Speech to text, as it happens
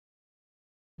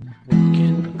What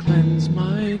can cleanse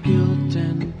my guilt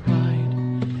and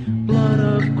pride? Blood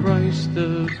of Christ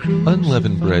the crucified.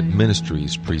 Unleavened Bread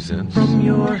Ministries presents From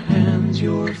your hands,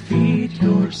 your feet,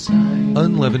 your side.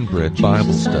 Unleavened Bread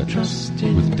Bible Jesus, I Studies trust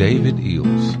in with David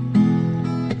Eels.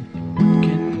 What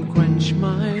can quench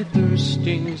my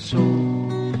thirsting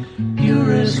soul?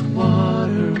 Purest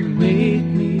water made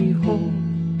me whole.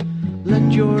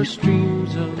 Let your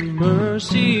streams of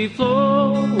mercy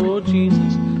flow. Oh,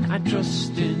 Jesus, I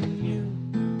trust in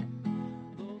you.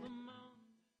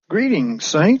 Greetings,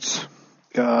 saints.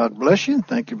 God bless you.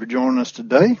 Thank you for joining us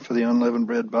today for the Unleavened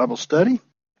Bread Bible Study.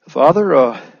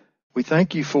 Father, we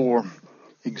thank you for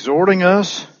exhorting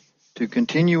us to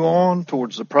continue on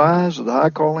towards the prize of the high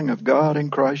calling of God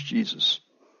in Christ Jesus.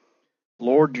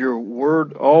 Lord, your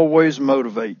word always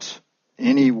motivates.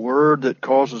 Any word that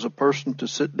causes a person to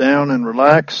sit down and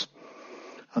relax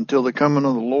until the coming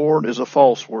of the Lord is a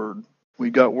false word.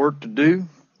 We've got work to do.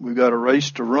 We've got a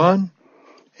race to run.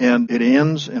 And it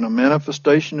ends in a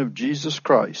manifestation of Jesus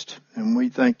Christ. And we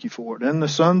thank you for it. And the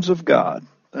sons of God.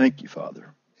 Thank you,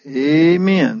 Father.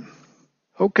 Amen.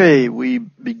 Okay, we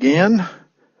began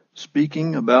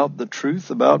speaking about the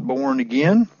truth about born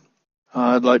again.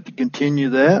 I'd like to continue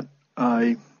that.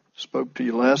 I spoke to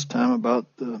you last time about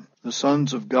the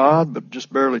sons of God, but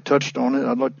just barely touched on it.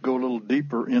 I'd like to go a little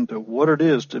deeper into what it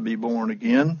is to be born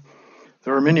again.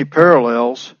 There are many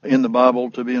parallels in the Bible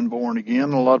to being born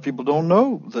again. A lot of people don't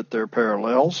know that they're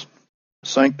parallels.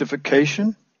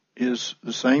 Sanctification is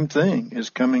the same thing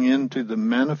as coming into the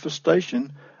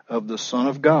manifestation of the Son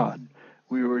of God.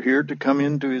 We were here to come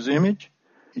into his image.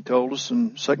 He told us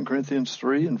in 2 Corinthians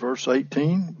 3 and verse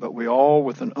 18, but we all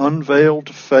with an unveiled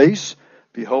face,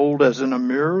 behold as in a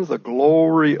mirror the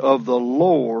glory of the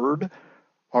Lord,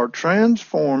 are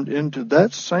transformed into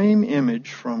that same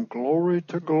image from glory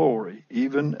to glory,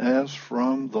 even as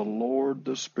from the Lord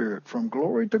the Spirit. From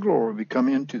glory to glory, we come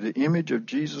into the image of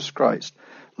Jesus Christ.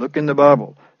 Look in the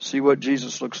Bible. See what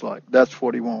Jesus looks like. That's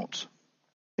what he wants.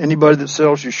 Anybody that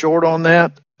sells you short on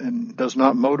that and does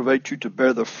not motivate you to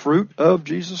bear the fruit of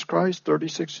Jesus Christ, 30,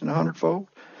 60, and 100-fold,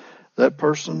 that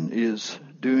person is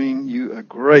doing you a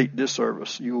great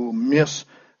disservice. You will miss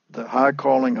the high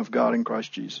calling of God in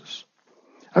Christ Jesus.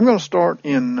 I'm going to start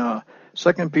in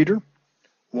 2 Peter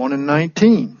 1 and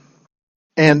 19.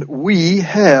 And we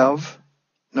have,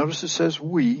 notice it says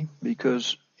we,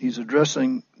 because he's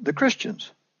addressing the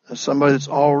Christians. That's somebody that's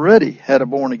already had a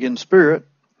born-again spirit.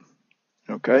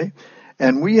 Okay?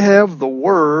 And we have the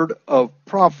word of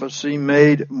prophecy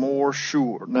made more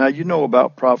sure. Now, you know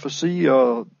about prophecy.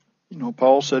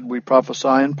 Paul said we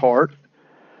prophesy in part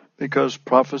because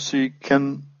prophecy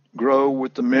can grow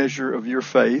with the measure of your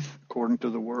faith, according to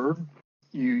the word.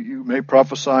 You may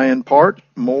prophesy in part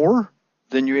more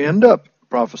than you end up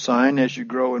prophesying. As you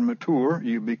grow and mature,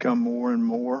 you become more and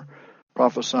more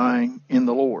prophesying in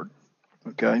the Lord.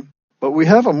 Okay? But we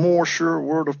have a more sure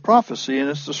word of prophecy, and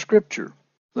it's the Scripture.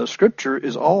 The Scripture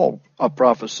is all a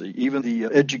prophecy. Even the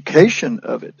education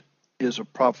of it is a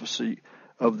prophecy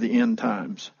of the end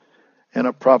times and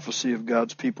a prophecy of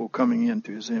God's people coming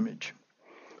into his image.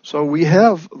 So we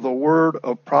have the word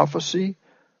of prophecy,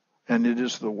 and it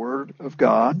is the word of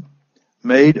God,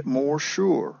 made more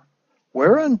sure,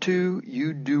 whereunto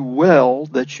you do well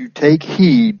that you take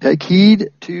heed. Take heed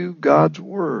to God's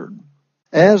word,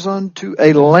 as unto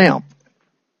a lamp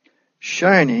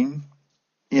shining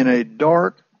in a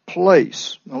dark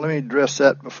place. Now let me address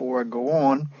that before I go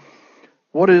on.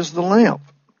 What is the lamp?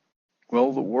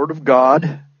 Well, the word of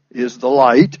God is the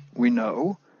light, we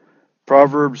know.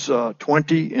 Proverbs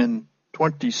 20 and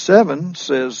 27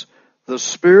 says, the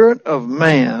spirit of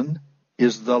man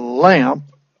is the lamp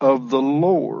of the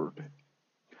Lord,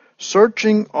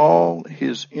 searching all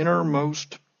his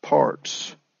innermost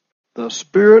parts. The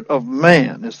spirit of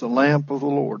man is the lamp of the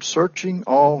Lord, searching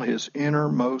all his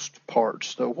innermost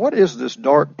parts. So what is this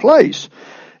dark place?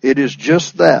 It is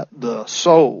just that, the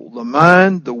soul, the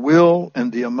mind, the will,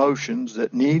 and the emotions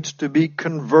that needs to be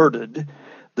converted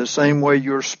the same way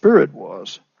your spirit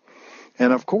was.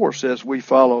 And of course, as we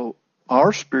follow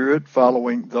our spirit,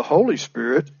 following the Holy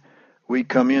Spirit, we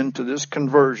come into this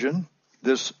conversion,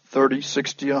 this 30,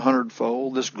 60,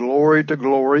 100-fold, this glory to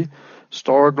glory,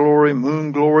 star glory,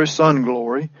 moon glory, sun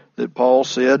glory, that Paul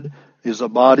said is a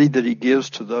body that he gives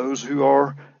to those who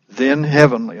are then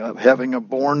heavenly, having a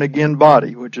born-again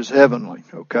body, which is heavenly,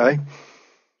 okay?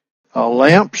 A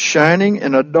lamp shining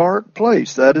in a dark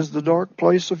place. That is the dark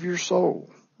place of your soul,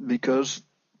 because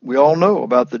we all know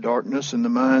about the darkness in the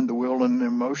mind, the will, and the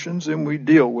emotions, and we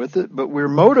deal with it, but we're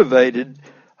motivated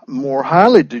more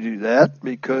highly to do that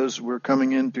because we're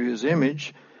coming into his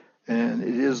image And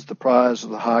it is the prize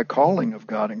of the high calling of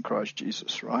God in Christ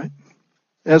Jesus, right?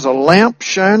 As a lamp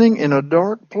shining in a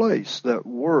dark place, that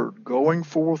word going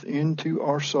forth into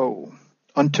our soul,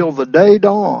 until the day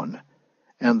dawn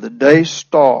and the day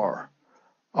star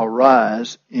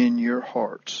arise in your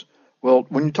hearts. Well,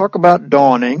 when you talk about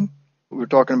dawning, we're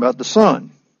talking about the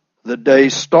sun. The day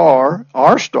star,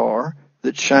 our star,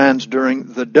 that shines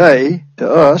during the day to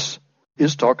us,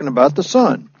 is talking about the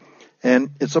sun.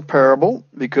 And it's a parable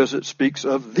because it speaks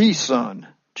of the Son,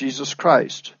 Jesus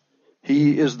Christ.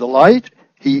 He is the light.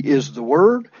 He is the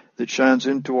word that shines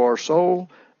into our soul,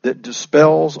 that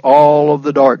dispels all of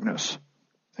the darkness.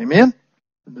 Amen?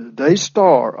 The day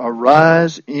star,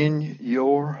 arise in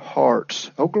your hearts.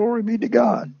 Oh, glory be to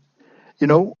God. You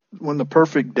know, when the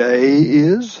perfect day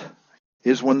is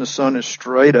when the sun is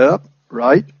straight up,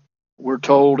 right? We're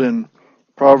told in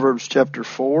Proverbs chapter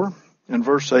 4 and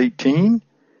verse 18,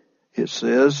 it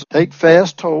says, take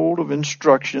fast hold of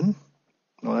instruction.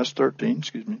 No, that's 13,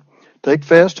 excuse me. Take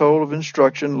fast hold of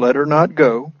instruction, let her not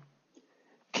go.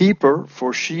 Keep her,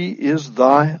 for she is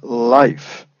thy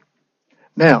life.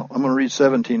 Now, I'm going to read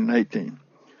 17 and 18.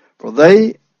 For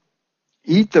they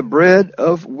eat the bread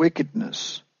of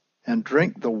wickedness and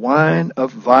drink the wine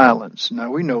of violence.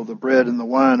 Now, we know the bread and the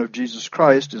wine of Jesus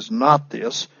Christ is not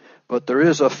this, but there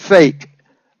is a fake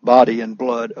body and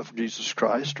blood of Jesus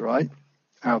Christ, right,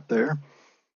 out there.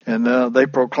 And they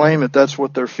proclaim that that's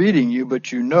what they're feeding you,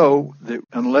 but you know that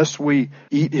unless we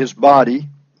eat his body,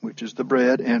 which is the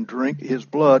bread, and drink his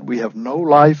blood, we have no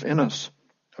life in us.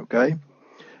 Okay?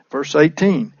 Verse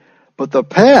 18, but the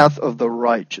path of the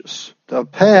righteous,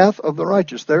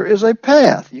 there is a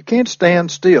path. You can't stand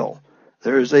still.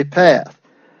 There is a path.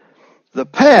 The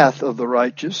path of the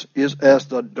righteous is as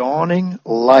the dawning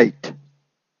light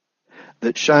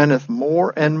that shineth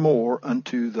more and more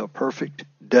unto the perfect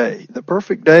day. The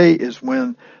perfect day is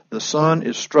when the sun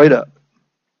is straight up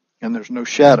and there's no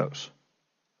shadows,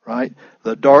 right?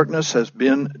 The darkness has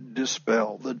been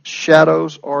dispelled. The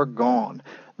shadows are gone.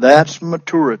 That's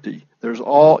maturity.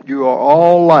 You are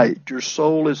all light. Your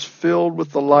soul is filled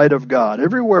with the light of God.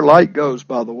 Everywhere light goes,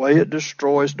 by the way, it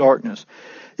destroys darkness.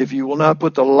 If you will not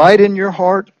put the light in your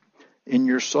heart, in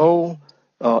your soul,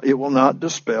 it will not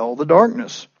dispel the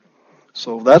darkness.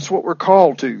 So that's what we're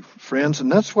called to, friends,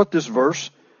 and that's what this verse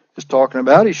is talking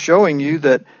about. He's showing you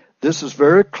that this is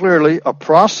very clearly a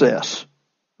process,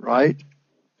 right,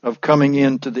 of coming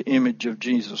into the image of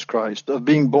Jesus Christ, of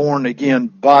being born again,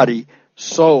 body,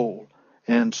 soul,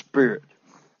 and spirit,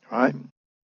 right?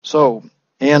 So,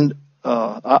 and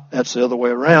that's the other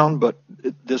way around, but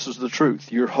this is the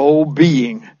truth. Your whole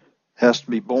being has to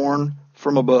be born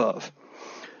from above.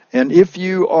 And if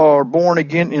you are born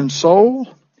again in soul,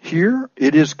 here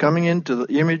it is coming into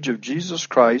the image of Jesus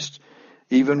Christ,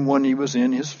 even when he was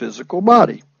in his physical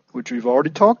body, which we've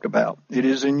already talked about. It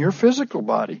is in your physical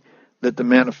body that the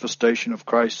manifestation of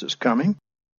Christ is coming,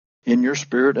 in your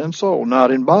spirit and soul,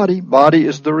 not in body. Body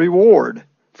is the reward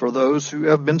for those who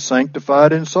have been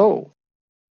sanctified in soul.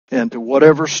 And to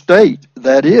whatever state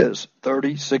that is,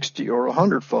 30, 60, or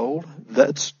 100-fold,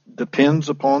 that depends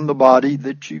upon the body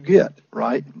that you get,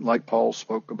 right? Like Paul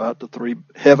spoke about the 3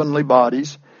 heavenly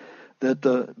bodies that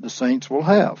the saints will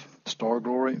have: star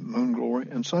glory, moon glory,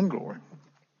 and sun glory.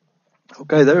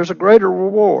 Okay, there's a greater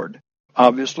reward.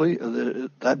 Obviously,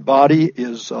 that body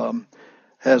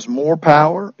has more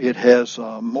power, it has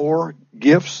more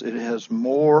gifts, it has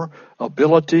more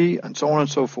ability, and so on and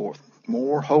so forth.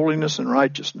 More holiness and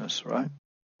righteousness, right?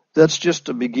 That's just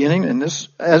the beginning, and this,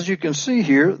 as you can see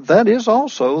here, that is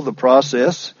also the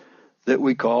process that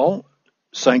we call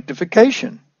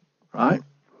sanctification, right?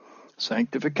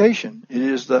 Sanctification. It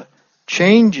is the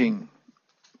changing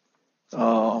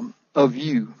of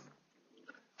you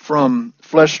from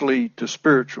fleshly to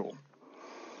spiritual.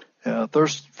 1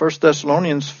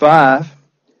 Thessalonians 5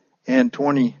 and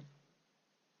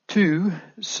 22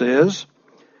 says,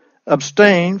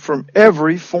 abstain from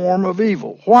every form of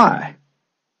evil. Why?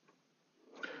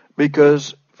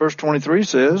 Because verse 23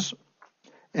 says,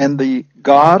 and the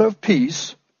God of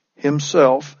peace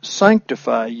himself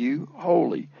sanctify you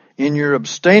wholly. In your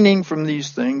abstaining from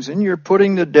these things, in your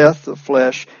putting to death the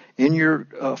flesh, in your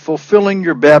fulfilling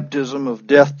your baptism of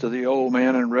death to the old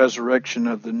man and resurrection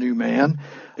of the new man,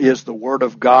 is the Word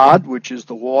of God, which is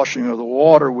the washing of the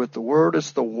water with the Word.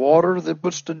 It's the water that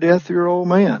puts to death your old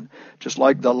man, just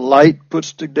like the light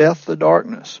puts to death the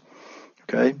darkness.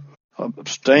 Okay?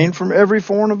 Abstain from every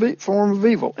form of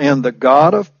evil, and the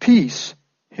God of peace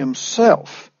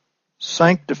himself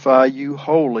sanctify you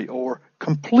wholly, or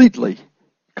completely.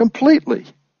 Completely.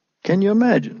 Can you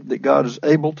imagine that God is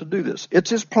able to do this? It's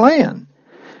his plan.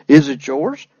 Is it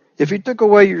yours? if he took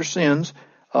away your sins,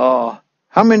 how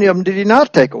many of them did he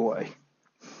not take away?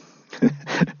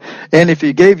 And if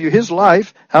he gave you his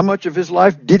life, how much of his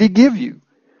life did he give you?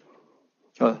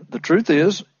 The truth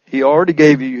is, he already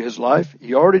gave you his life.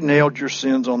 He already nailed your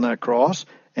sins on that cross.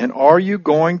 And are you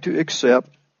going to accept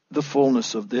the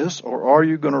fullness of this, or are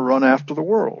you going to run after the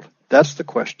world? That's the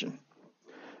question.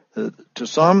 To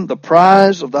some, the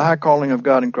prize of the high calling of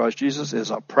God in Christ Jesus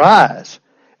is a prize.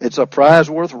 It's a prize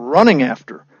worth running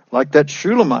after, like that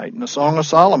Shulamite in the Song of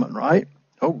Solomon, right?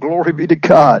 Oh, glory be to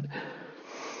God.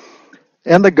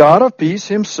 And the God of peace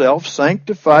himself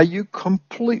sanctify you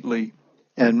completely,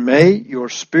 and may your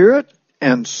spirit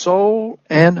and soul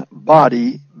and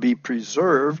body be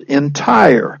preserved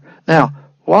entire. Now,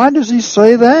 why does he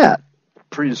say that?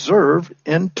 Preserved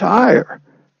entire.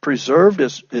 Preserved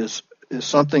is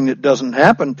something that doesn't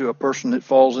happen to a person that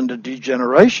falls into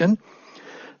degeneration.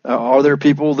 Are there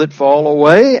people that fall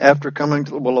away after coming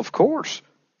to, well, of course.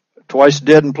 Twice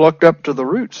dead and plucked up to the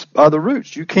roots, by the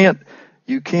roots. You can't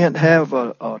have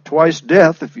a twice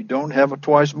death if you don't have a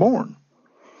twice born.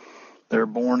 They're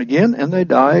born again and they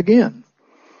die again.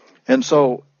 And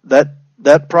so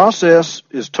that process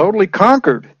is totally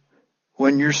conquered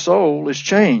when your soul is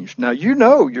changed. Now, you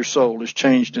know your soul is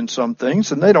changed in some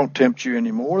things, and they don't tempt you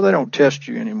anymore. They don't test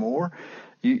you anymore.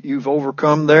 You've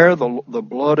overcome there. The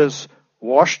blood has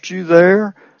washed you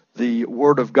there. The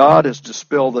Word of God has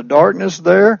dispelled the darkness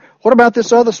there. What about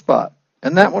this other spot?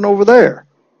 And that one over there?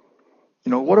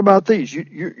 What about these?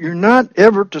 You're not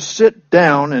ever to sit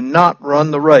down and not run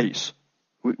the race.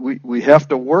 We have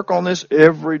to work on this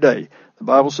every day. The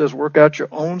Bible says, work out your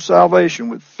own salvation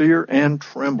with fear and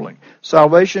trembling.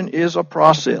 Salvation is a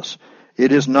process.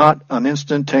 It is not an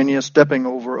instantaneous stepping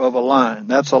over of a line.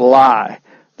 That's a lie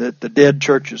that the dead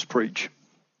churches preach.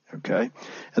 Okay?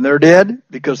 And they're dead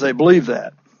because they believe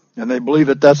that. And they believe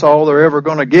that that's all they're ever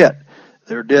going to get.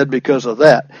 They're dead because of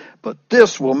that. But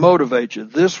this will motivate you.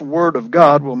 This Word of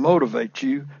God will motivate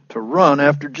you to run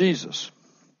after Jesus.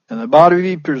 And the body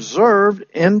be preserved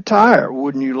entire.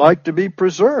 Wouldn't you like to be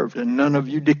preserved? And none of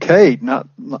you decayed, not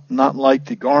like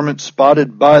the garment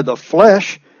spotted by the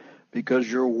flesh,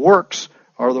 because your works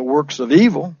are the works of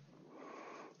evil.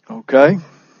 Okay?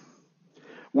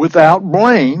 Without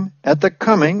blame at the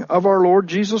coming of our Lord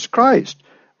Jesus Christ.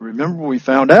 Remember, we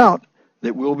found out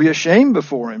that we'll be ashamed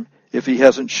before him if he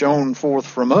hasn't shone forth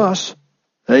from us.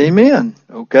 Amen.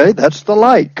 Okay? That's the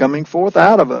light coming forth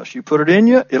out of us. You put it in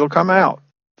you, it'll come out.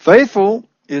 Faithful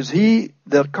is he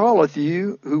that calleth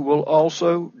you, who will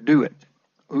also do it.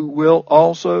 Who will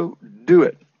also do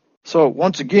it. So,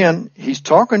 once again, he's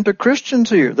talking to Christians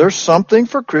here. There's something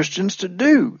for Christians to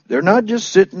do. They're not just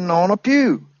sitting on a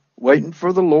pew, waiting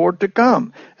for the Lord to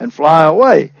come and fly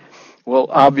away. Well,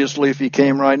 obviously, if he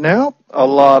came right now, a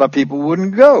lot of people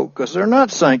wouldn't go, because they're not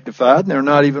sanctified, and they're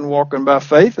not even walking by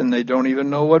faith, and they don't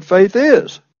even know what faith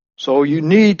is. So you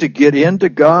need to get into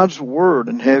God's Word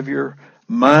and have your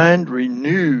mind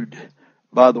renewed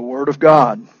by the Word of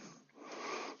God.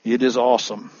 It is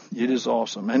awesome. It is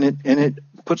awesome. And it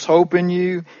puts hope in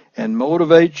you and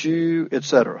motivates you,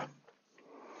 etc.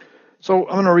 So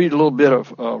I'm going to read a little bit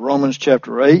of Romans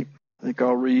chapter 8. I think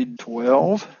I'll read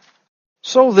 12.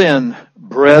 So then,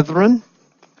 brethren,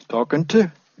 talking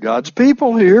to God's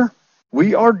people here,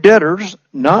 we are debtors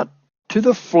not to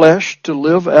the flesh to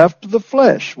live after the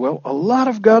flesh. Well, a lot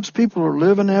of God's people are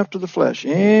living after the flesh.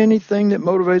 Anything that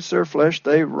motivates their flesh,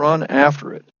 they run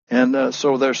after it. And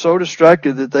so they're so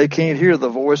distracted that they can't hear the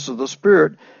voice of the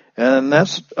Spirit. And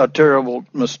that's a terrible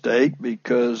mistake,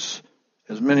 because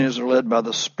as many as are led by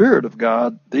the Spirit of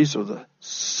God, these are the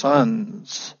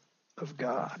sons of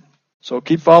God. So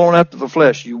keep following after the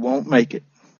flesh. You won't make it.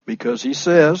 Because he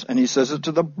says, and he says it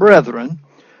to the brethren,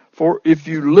 for if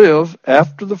you live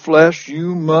after the flesh,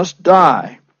 you must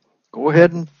die. Go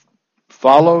ahead and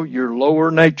follow your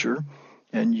lower nature,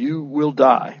 and you will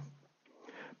die.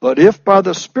 But if by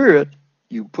the Spirit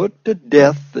you put to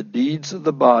death the deeds of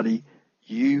the body,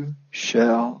 you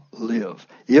shall live.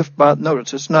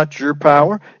 Notice, it's not your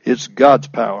power, it's God's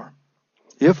power.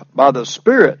 If by the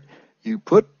Spirit you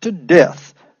put to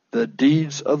death the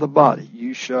deeds of the body,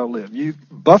 you shall live. You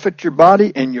buffet your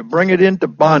body and you bring it into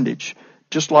bondage.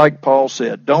 Just like Paul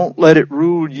said, don't let it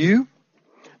rule you.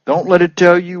 Don't let it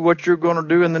tell you what you're going to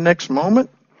do in the next moment.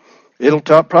 It'll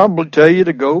probably tell you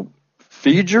to go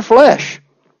feed your flesh.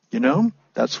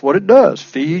 That's what it does.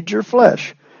 Feed your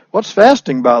flesh. What's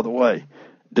fasting, by the way?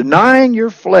 Denying your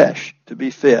flesh to be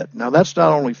fed. Now, that's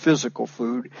not only physical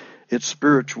food, it's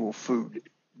spiritual food.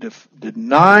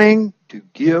 Denying to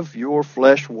give your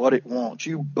flesh what it wants.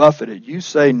 You buffet it. You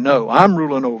say, no, I'm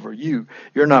ruling over you.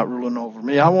 You're not ruling over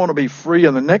me. I want to be free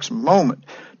in the next moment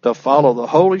to follow the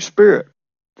Holy Spirit.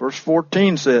 Verse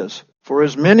 14 says, "For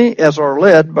as many as are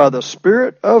led by the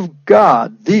Spirit of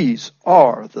God, these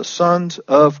are the sons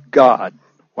of God."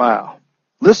 Wow.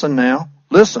 Listen now.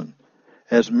 Listen.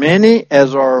 As many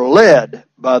as are led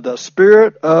by the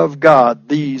Spirit of God,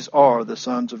 these are the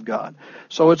sons of God.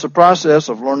 So it's a process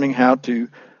of learning how to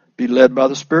be led by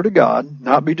the Spirit of God,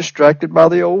 not be distracted by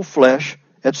the old flesh,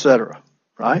 etc.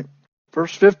 Right?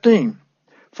 Verse 15.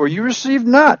 "For you received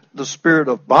not the spirit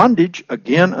of bondage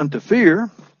again unto fear,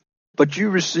 but you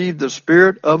received the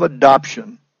Spirit of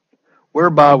adoption,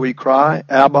 whereby we cry,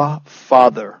 Abba,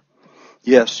 Father."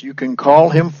 Yes, you can call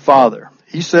him Father.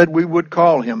 He said we would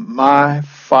call him my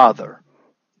Father.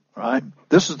 Right?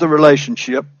 This is the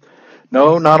relationship.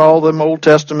 No, not all them Old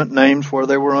Testament names where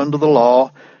they were under the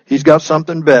law. He's got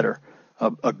something better.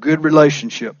 A good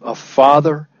relationship. A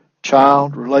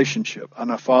father-child relationship.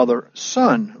 And a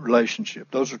father-son relationship.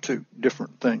 Those are two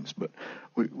different things. But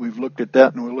we've looked at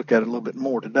that and we'll look at it a little bit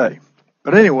more today.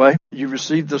 But anyway, you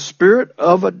received the Spirit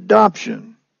of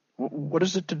adoption. What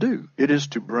is it to do? It is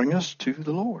to bring us to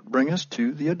the Lord. Bring us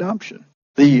to the adoption.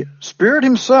 The Spirit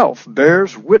himself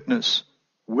bears witness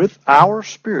with our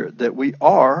spirit that we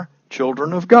are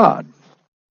children of God.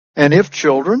 And if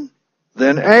children,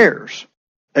 then heirs.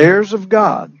 Heirs of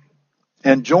God.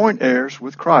 And joint heirs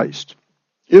with Christ.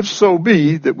 If so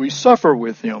be that we suffer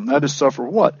with him. That is, suffer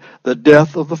what? The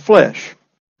death of the flesh.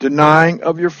 Denying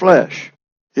of your flesh.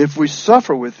 If we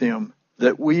suffer with him,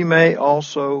 that we may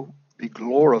also be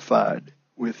glorified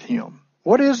with him.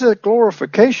 What is that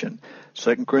glorification?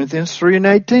 2 Corinthians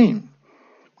 3:18.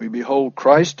 We behold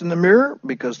Christ in the mirror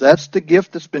because that's the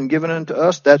gift that's been given unto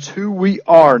us. That's who we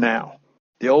are now.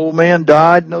 The old man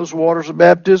died in those waters of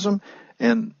baptism,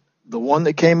 and the one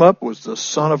that came up was the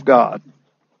Son of God.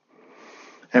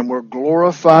 And we're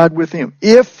glorified with him.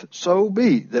 If so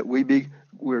be that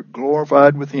we're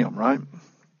glorified with him, right?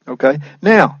 Okay.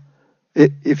 Now,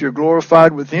 if you're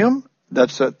glorified with him,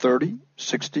 that's at 30,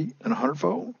 60, and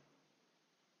 100-fold.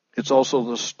 It's also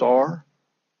the star,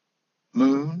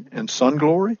 moon, and sun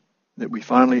glory that we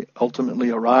finally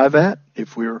ultimately arrive at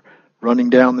if we're running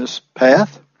down this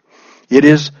path. It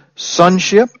is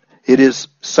sonship. It is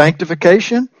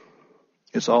sanctification.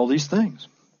 It's all these things.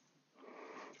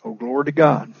 Oh, glory to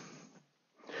God.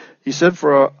 He said,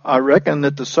 "For I reckon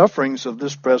that the sufferings of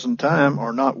this present time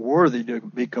are not worthy to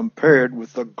be compared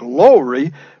with the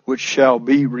glory which shall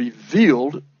be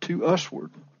revealed to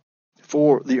usward."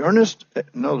 For the earnest,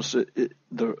 notice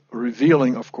the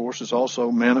revealing, of course, is also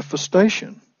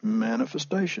manifestation.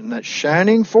 Manifestation. That's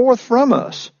shining forth from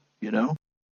us, you know.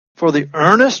 For the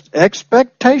earnest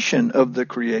expectation of the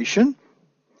creation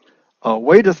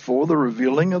waiteth for the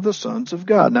revealing of the sons of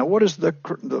God. Now, what is the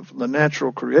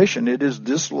natural creation? It is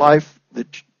this life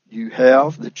that you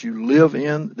have, that you live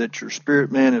in, that your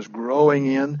spirit man is growing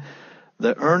in.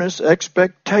 The earnest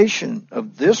expectation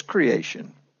of this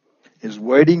creation is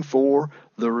waiting for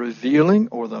the revealing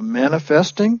or the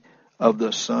manifesting of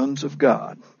the sons of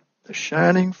God, the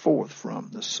shining forth from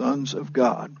the sons of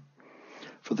God.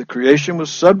 For the creation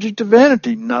was subject to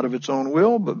vanity, not of its own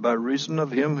will, but by reason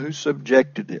of him who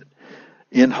subjected it,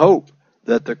 in hope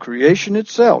that the creation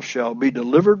itself shall be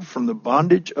delivered from the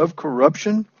bondage of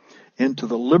corruption into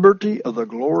the liberty of the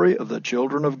glory of the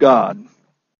children of God.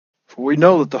 For we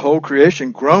know that the whole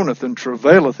creation groaneth and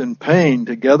travaileth in pain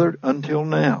together until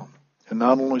now. And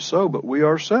not only so, but we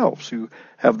ourselves who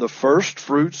have the first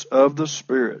fruits of the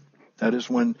Spirit. That is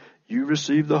when you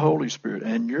receive the Holy Spirit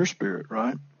and your spirit,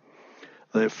 right?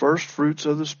 The first fruits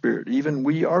of the Spirit, even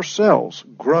we ourselves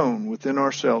groan within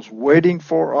ourselves, waiting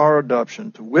for our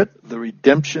adoption, to wit, the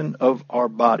redemption of our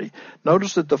body.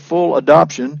 Notice that the full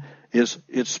adoption is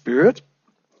its spirit,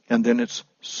 and then its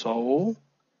soul,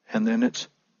 and then its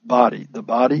body. The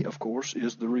body, of course,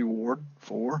 is the reward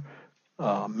for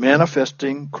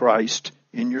manifesting Christ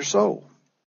in your soul.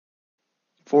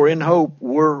 For in hope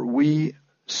were we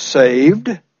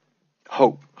saved.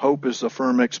 Hope. Hope is a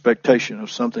firm expectation of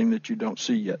something that you don't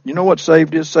see yet. You know what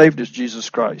saved is? Saved is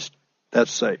Jesus Christ. That's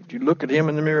saved. You look at him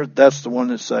in the mirror, that's the one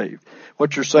that's saved.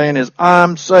 What you're saying is,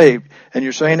 I'm saved. And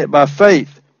you're saying it by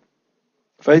faith.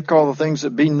 Faith call the things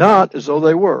that be not as though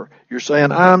they were. You're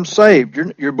saying, I'm saved.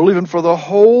 You're believing for the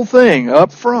whole thing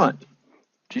up front.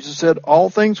 Jesus said, all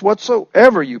things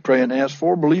whatsoever you pray and ask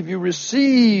for, believe you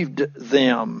received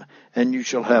them, and you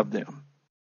shall have them.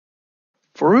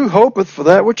 For who hopeth for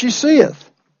that which he seeth?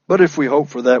 But if we hope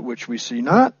for that which we see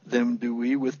not, then do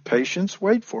we with patience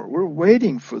wait for it. We're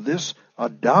waiting for this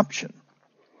adoption.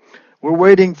 We're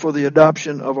waiting for the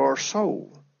adoption of our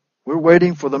soul. We're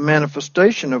waiting for the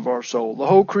manifestation of our soul. The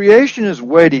whole creation is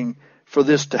waiting for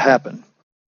this to happen.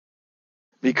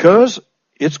 Because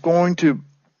it's going to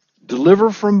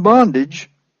deliver from bondage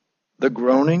the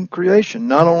groaning creation.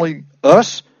 Not only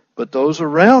us, but those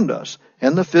around us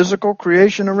and the physical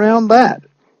creation around that.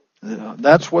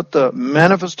 That's what the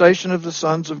manifestation of the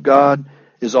sons of God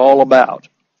is all about.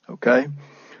 Okay?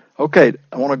 Okay,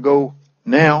 I want to go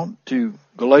now to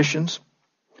Galatians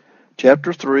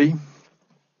chapter 3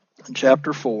 and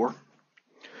chapter 4.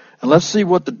 And let's see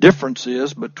what the difference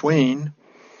is between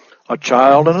a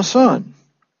child and a son.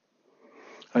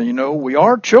 And you know, we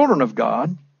are children of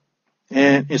God,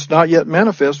 and it's not yet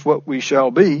manifest what we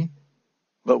shall be,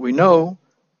 but we know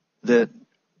that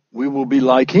we will be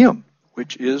like Him,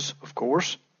 which is, of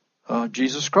course,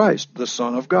 Jesus Christ, the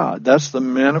Son of God. That's the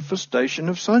manifestation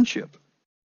of sonship.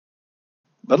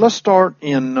 But let's start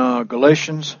in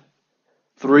Galatians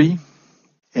 3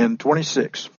 and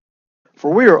 26.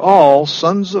 For we are all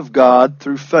sons of God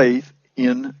through faith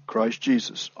in Christ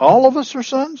Jesus. All of us are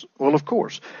sons? Well, of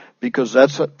course, because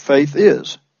that's what faith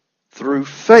is. Through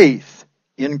faith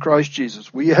in Christ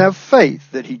Jesus. We have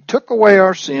faith that He took away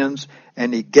our sins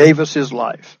and He gave us His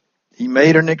life. He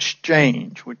made an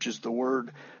exchange, which is the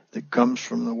word that comes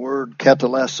from the word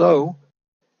katalasso,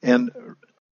 and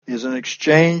is an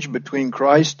exchange between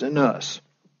Christ and us.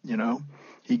 You know,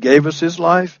 He gave us His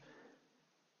life,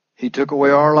 He took away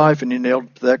our life, and He nailed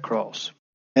it to that cross.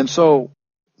 And so,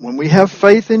 when we have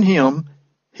faith in Him,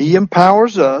 He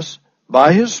empowers us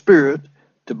by His Spirit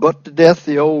to put to death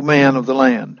the old man of the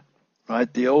land.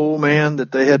 Right? The old man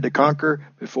that they had to conquer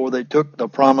before they took the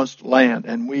promised land.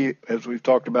 And we, as we've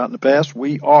talked about in the past,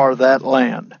 we are that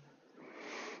land.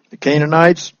 The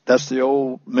Canaanites, that's the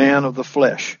old man of the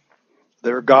flesh.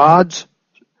 Their gods,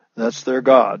 that's their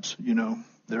gods, you know,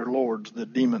 their lords, the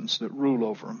demons that rule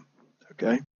over them.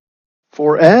 Okay?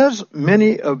 For as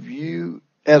many of you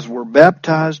as were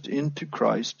baptized into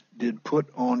Christ did put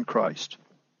on Christ.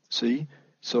 See?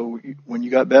 So when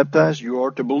you got baptized, you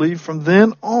are to believe from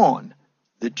then on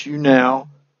that you now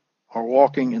are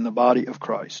walking in the body of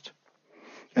Christ.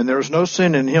 And there is no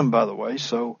sin in Him, by the way,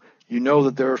 so you know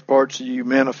that there are parts of you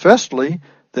manifestly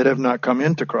that have not come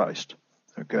into Christ.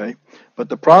 Okay? But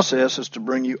the process is to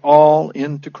bring you all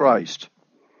into Christ.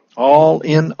 All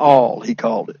in all, He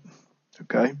called it.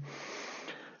 Okay?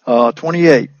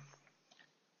 28.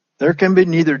 There can be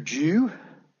neither Jew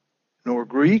nor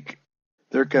Greek.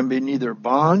 There can be neither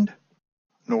bond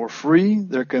nor free.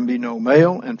 There can be no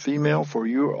male and female, for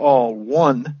you are all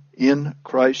one in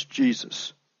Christ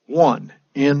Jesus. One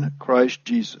in Christ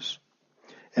Jesus.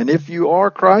 And if you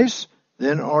are Christ,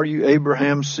 then are you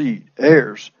Abraham's seed,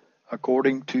 heirs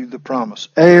according to the promise.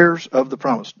 Heirs of the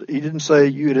promise. He didn't say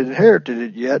you had inherited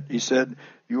it yet. He said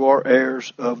you are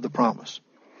heirs of the promise.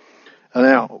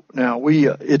 Now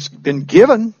it's been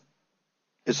given.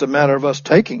 It's a matter of us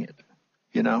taking it,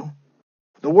 you know.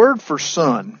 The word for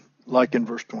son, like in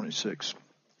verse 26,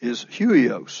 is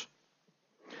huios.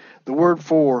 The word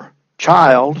for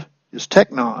child is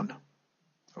teknon,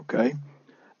 okay?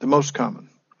 The most common,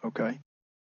 okay?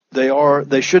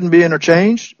 They shouldn't be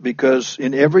interchanged because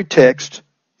in every text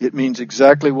it means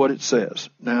exactly what it says.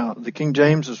 Now, the King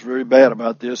James is very bad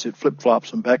about this. It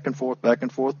flip-flops them back and forth,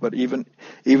 but even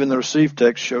the received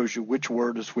text shows you which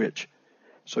word is which.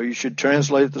 So you should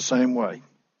translate it the same way,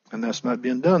 and that's not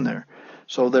being done there.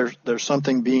 So there's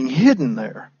something being hidden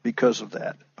there because of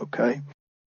that, okay?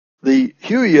 The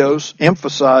huios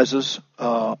emphasizes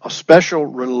a special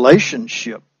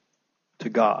relationship to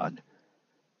God,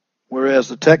 whereas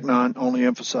the teknon only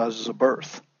emphasizes a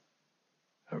birth,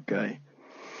 okay?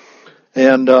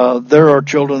 And there are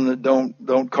children that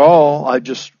don't call. I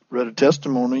just read a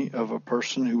testimony of a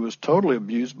person who was totally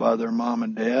abused by their mom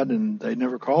and dad, and they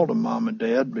never called them mom and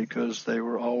dad because they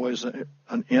were always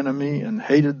an enemy and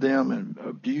hated them and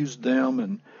abused them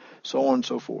and so on and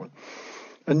so forth.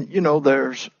 And, you know,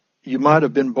 you might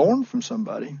have been born from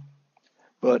somebody,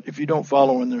 but if you don't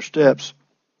follow in their steps,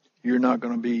 you're not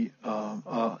going to be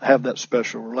have that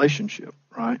special relationship,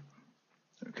 right?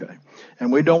 Okay.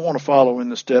 And we don't want to follow in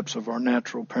the steps of our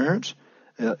natural parents.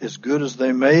 As good as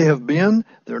they may have been,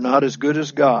 they're not as good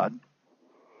as God.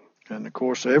 And of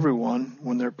course, everyone,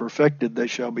 when they're perfected, they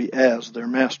shall be as their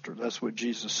master. That's what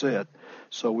Jesus said.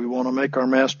 So we want to make our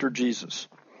master Jesus.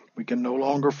 We can no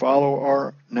longer follow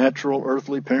our natural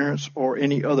earthly parents or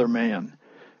any other man.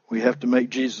 We have to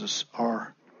make Jesus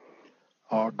our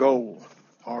goal,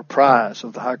 our prize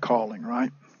of the high calling,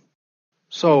 right?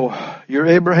 So, you're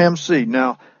Abraham's seed.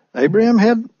 Now, Abraham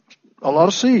had a lot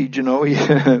of seed, you know,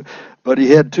 but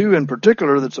he had two in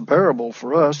particular that's a parable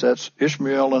for us. That's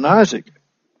Ishmael and Isaac.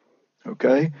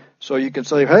 Okay? So you can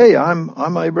say, hey,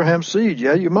 I'm Abraham's seed.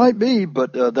 Yeah, you might be,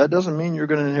 but that doesn't mean you're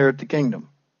going to inherit the kingdom.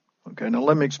 Okay, now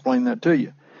let me explain that to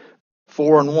you.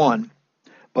 4:1.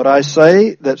 But I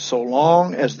say that so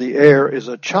long as the heir is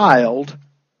a child,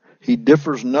 he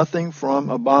differs nothing from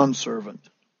a bondservant,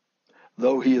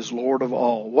 though he is Lord of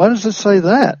all. Why does it say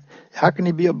that? How can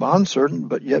he be a bondservant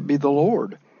but yet be the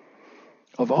Lord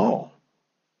of all?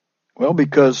 Well,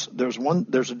 because there's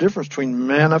a difference between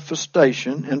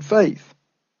manifestation and faith.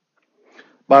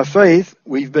 By faith,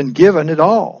 we've been given it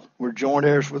all. We're joint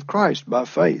heirs with Christ by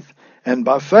faith. And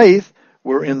by faith,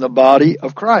 we're in the body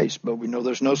of Christ. But we know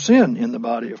there's no sin in the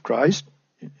body of Christ,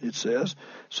 it says.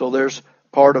 So there's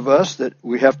part of us that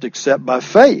we have to accept by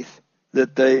faith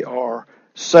that they are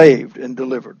saved and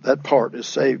delivered. That part is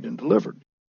saved and delivered.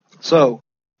 So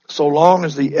long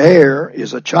as the heir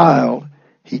is a child,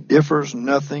 he differs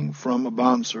nothing from a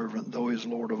bondservant, though he is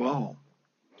Lord of all.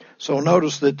 So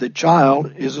notice that the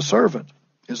child is a servant,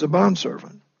 is a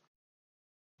bondservant.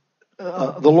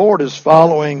 The Lord is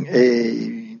following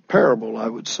a parable, I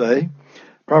would say.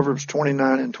 Proverbs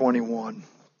 29:21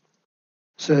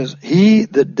 says, He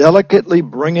that delicately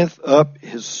bringeth up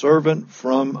his servant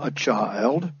from a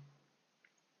child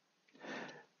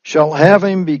shall have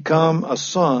him become a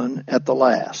son at the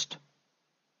last.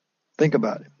 Think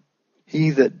about it.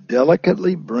 He that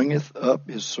delicately bringeth up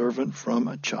his servant from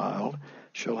a child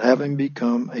shall have him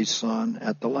become a son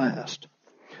at the last.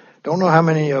 Don't know how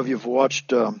many of you have watched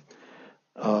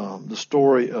the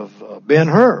story of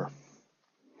Ben-Hur.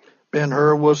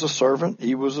 Ben-Hur was a servant.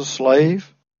 He was a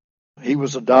slave. He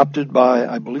was adopted by,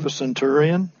 I believe, a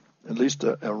centurion, at least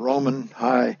a Roman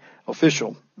high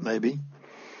official, maybe.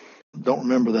 Don't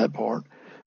remember that part.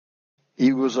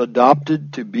 He was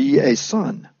adopted to be a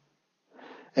son.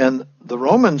 And the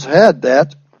Romans had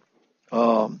that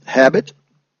habit,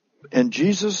 and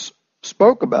Jesus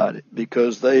spoke about it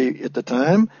because at the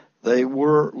time, they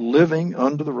were living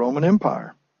under the Roman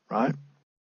Empire, right?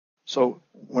 So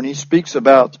when he speaks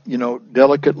about,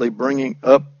 delicately bringing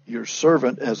up your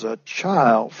servant as a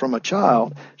child, from a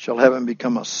child, shall have him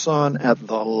become a son at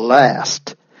the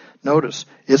last. Notice,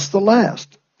 it's the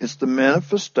last. It's the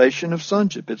manifestation of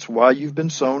sonship. It's why you've been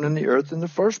sown in the earth in the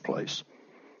first place,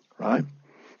 right?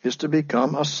 Is to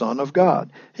become a son of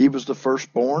God. He was the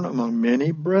firstborn among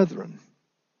many brethren.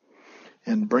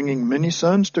 And bringing many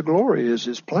sons to glory is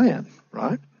his plan,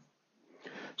 right?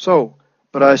 So,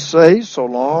 but I say, so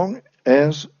long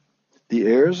as the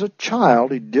heir is a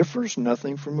child, he differs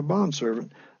nothing from a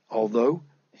bondservant, although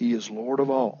he is Lord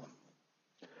of all.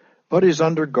 But he's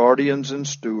under guardians and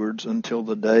stewards until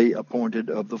the day appointed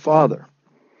of the Father.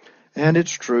 And it's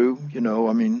true,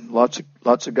 lots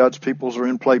of God's peoples are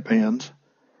in playpens,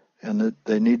 and that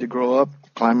they need to grow up,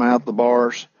 climb out the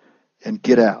bars, and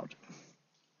get out.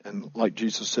 And like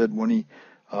Jesus said when he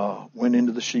went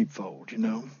into the sheepfold,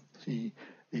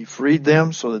 he freed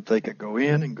them so that they could go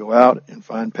in and go out and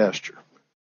find pasture.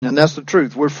 And that's the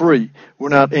truth. We're free. We're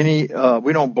not we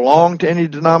don't belong to any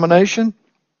denomination.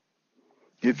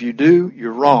 If you do,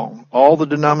 you're wrong. All the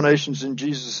denominations in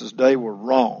Jesus' day were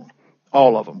wrong.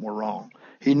 All of them were wrong.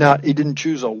 He didn't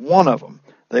choose a one of them.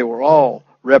 They were all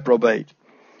reprobate.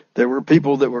 There were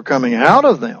people that were coming out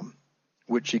of them,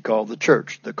 which he called the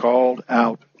church, the called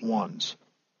out ones.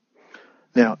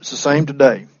 Now, it's the same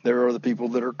today. There are the people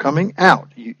that are coming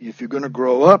out. If you're going to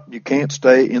grow up, you can't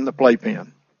stay in the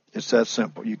playpen. It's that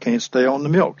simple. You can't stay on the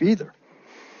milk either.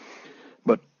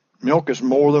 But milk is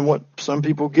more than what some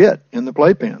people get in the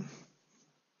playpen.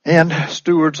 And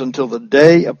stewards until the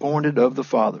day appointed of the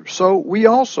Father. So we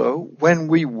also, when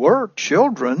we were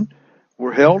children,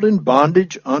 were held in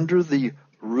bondage under the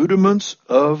rudiments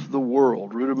of the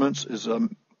world. Rudiments is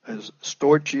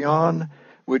stoichion,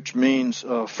 which means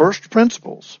first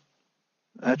principles.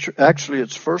 Actually,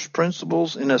 it's first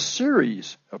principles in a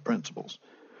series of principles.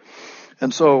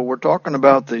 And so we're talking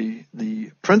about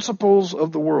the principles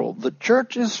of the world. The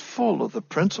church is full of the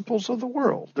principles of the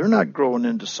world. They're not growing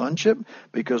into sonship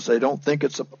because they don't think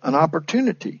it's an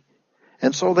opportunity.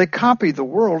 And so they copy the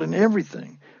world in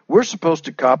everything. We're supposed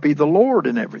to copy the Lord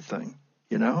in everything,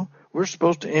 We're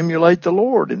supposed to emulate the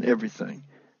Lord in everything.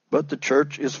 But the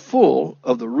church is full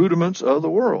of the rudiments of the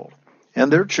world.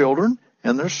 And their children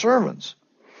and their servants.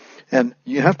 And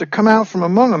you have to come out from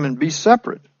among them and be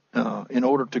separate in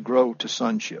order to grow to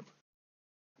sonship.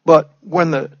 But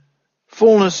when the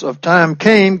fullness of time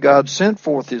came, God sent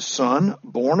forth his Son,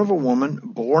 born of a woman,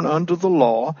 born under the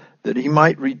law, that he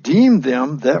might redeem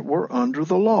them that were under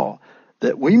the law,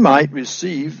 that we might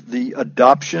receive the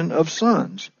adoption of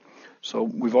sons. So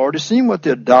we've already seen what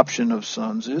the adoption of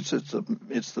sons is.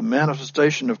 It's the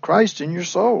manifestation of Christ in your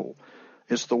soul.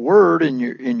 It's the word in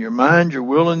your mind, your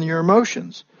will, and your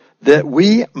emotions, that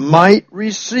we might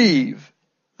receive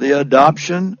the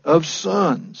adoption of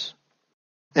sons.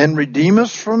 and redeem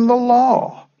us from the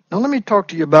law. Now let me talk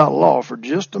to you about law for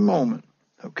just a moment,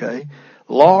 okay?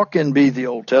 Law can be the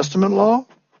Old Testament law.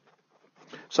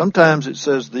 Sometimes it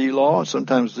says the law, and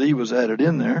sometimes the was added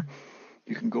in there.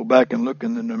 You can go back and look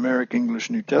in the Numeric English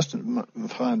New Testament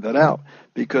and find that out,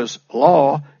 because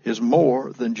law is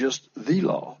more than just the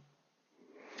law.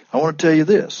 I want to tell you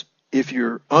this. If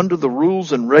you're under the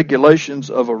rules and regulations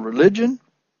of a religion,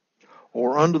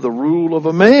 or under the rule of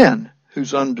a man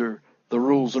who's under the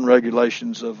rules and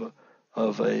regulations of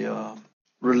a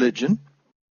religion,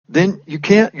 then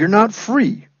you're not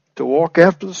free to walk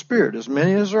after the Spirit. As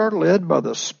many as are led by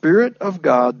the Spirit of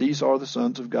God, these are the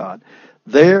sons of God.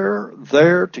 They're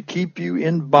there to keep you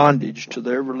in bondage to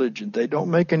their religion. They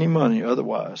don't make any money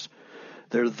otherwise.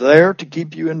 They're there to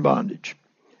keep you in bondage.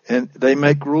 And they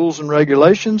make rules and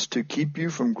regulations to keep you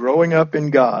from growing up in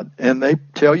God. And they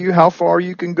tell you how far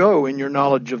you can go in your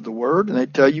knowledge of the Word. And they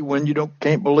tell you when you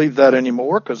can't believe that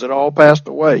anymore because it all passed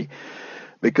away.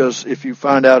 Because if you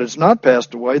find out it's not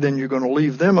passed away, then you're going to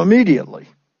leave them immediately.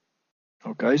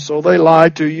 Okay, so they lie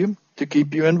to you to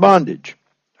keep you in bondage.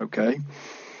 Okay,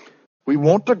 we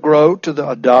want to grow to the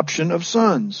adoption of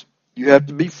sons. You have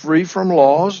to be free from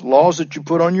laws that you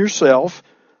put on yourself,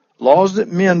 laws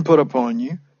that men put upon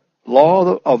you,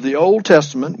 law of the Old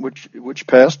Testament, which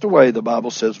passed away, the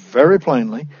Bible says very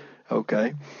plainly.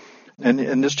 Okay,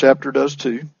 and this chapter does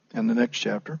too, and the next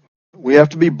chapter. We have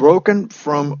to be broken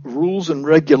from rules and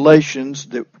regulations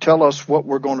that tell us what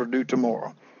we're going to do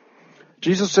tomorrow.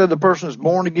 Jesus said the person who's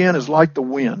born again is like the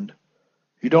wind.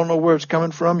 You don't know where it's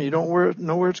coming from. You don't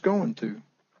know where it's going to.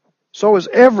 So is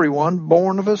everyone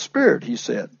born of a Spirit, he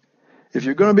said. If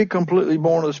you're going to be completely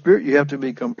born of the Spirit, you have to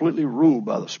be completely ruled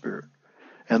by the Spirit.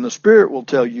 And the Spirit will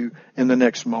tell you in the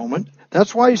next moment.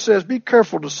 That's why he says, be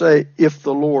careful to say, if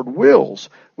the Lord wills,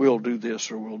 we'll do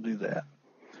this or we'll do that.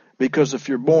 Because if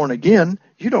you're born again,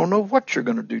 you don't know what you're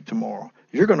going to do tomorrow.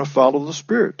 You're going to follow the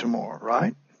Spirit tomorrow,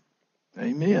 right?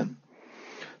 Amen.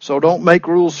 So don't make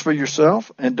rules for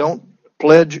yourself, and don't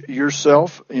pledge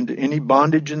yourself into any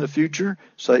bondage in the future.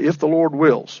 Say, if the Lord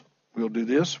wills, we'll do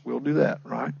this, we'll do that,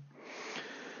 right?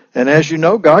 And as you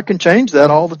know, God can change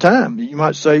that all the time. You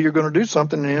might say you're going to do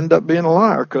something and end up being a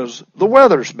liar because the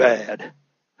weather's bad.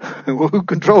 Well, who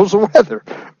controls the weather,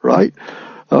 right?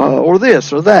 Or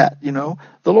this or that, you know.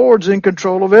 The Lord's in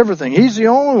control of everything. He's the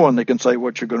only one that can say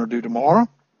what you're going to do tomorrow.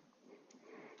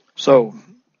 So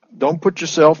don't put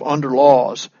yourself under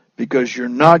laws because you're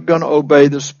not going to obey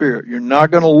the Spirit. You're not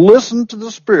going to listen to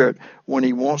the Spirit when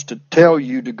He wants to tell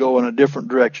you to go in a different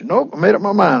direction. Nope, I made up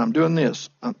my mind. I'm doing this.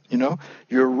 You know,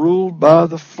 you're ruled by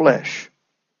the flesh.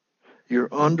 You're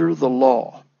under the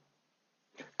law.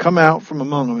 Come out from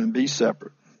among them and be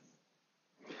separate.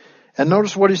 And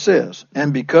notice what he says.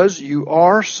 And because you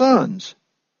are sons.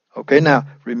 Okay, now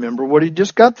remember what he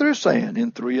just got through saying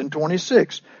in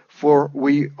 3:26. For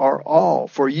ye are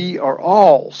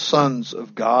all sons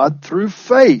of God through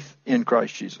faith in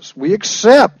Christ Jesus. We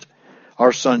accept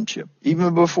our sonship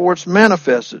even before it's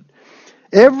manifested.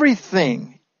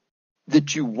 Everything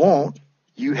that you want,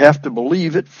 you have to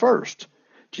believe it first.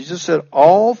 Jesus said,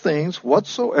 all things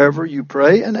whatsoever you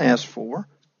pray and ask for,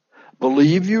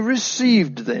 believe you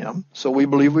received them. So we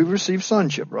believe we received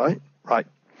sonship, right? Right.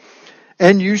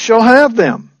 And you shall have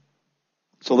them.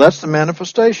 So that's the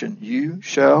manifestation. You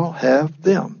shall have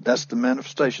them. That's the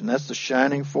manifestation. That's the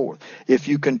shining forth. If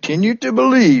you continue to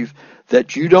believe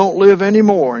that you don't live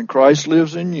anymore and Christ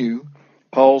lives in you,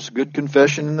 Paul's good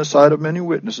confession in the sight of many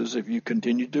witnesses, if you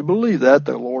continue to believe that,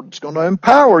 the Lord's going to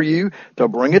empower you to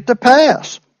bring it to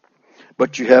pass.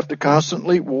 But you have to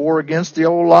constantly war against the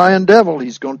old lying devil.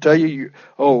 He's going to tell you,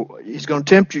 he's going to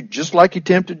tempt you just like he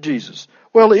tempted Jesus.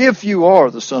 Well, if you are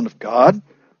the Son of God,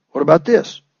 what about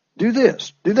this? Do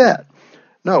this, do that.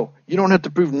 No, you don't have to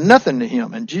prove nothing to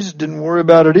him. And Jesus didn't worry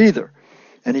about it either.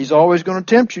 And he's always going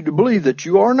to tempt you to believe that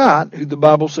you are not who the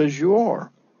Bible says you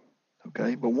are.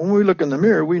 Okay, but when we look in the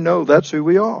mirror, we know that's who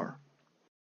we are.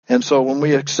 And so when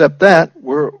we accept that,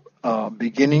 we're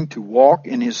beginning to walk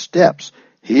in his steps.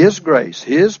 His grace,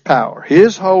 his power,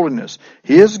 his holiness,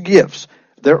 his gifts,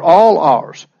 they're all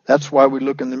ours. That's why we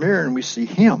look in the mirror and we see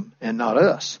him and not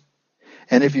us.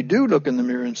 And if you do look in the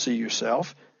mirror and see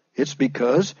yourself, it's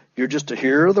because you're just a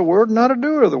hearer of the word, not a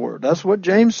doer of the word. That's what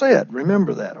James said.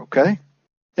 Remember that, okay?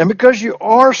 And because you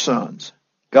are sons,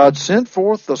 God sent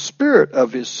forth the Spirit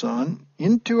of his Son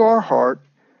into our heart,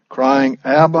 crying,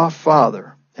 Abba,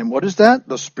 Father. And what is that?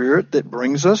 The Spirit that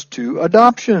brings us to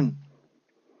adoption.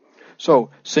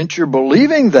 So, since you're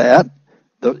believing that,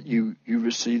 you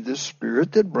receive this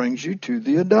Spirit that brings you to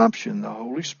the adoption, the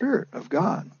Holy Spirit of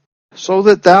God. So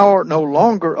that thou art no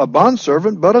longer a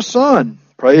bondservant, but a son.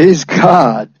 Praise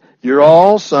God. You're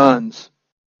all sons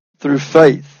through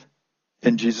faith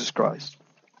in Jesus Christ.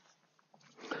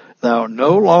 Thou art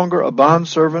no longer a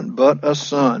bondservant, but a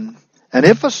son. And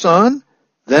if a son,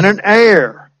 then an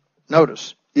heir.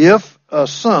 Notice, if a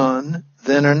son,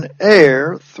 then an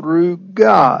heir through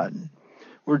God.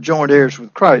 We're joint heirs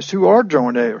with Christ. Who are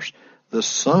joint heirs? The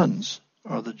sons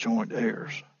are the joint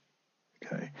heirs.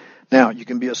 Okay. Now, you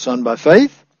can be a son by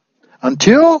faith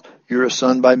until you're a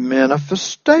son by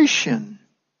manifestation.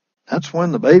 That's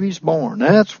when the baby's born.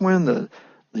 That's when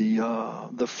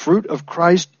the fruit of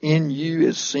Christ in you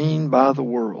is seen by the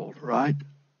world, right?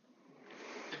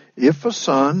 If a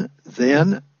son,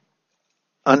 then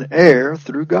an heir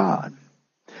through God.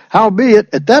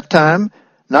 Howbeit, at that time,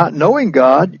 not knowing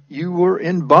God, you were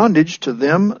in bondage to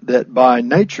them that by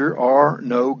nature are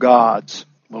no gods.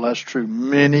 Well, that's true.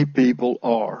 Many people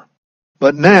are.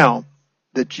 But now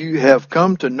that you have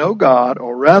come to know God,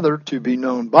 or rather to be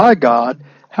known by God,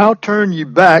 how turn you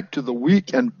back to the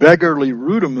weak and beggarly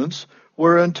rudiments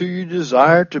whereunto you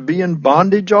desire to be in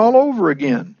bondage all over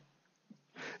again?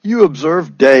 You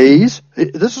observe days.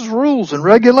 This is rules and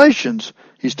regulations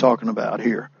he's talking about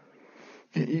here.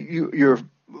 You're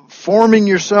forming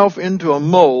yourself into a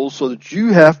mold so that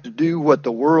you have to do what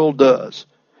the world does.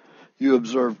 You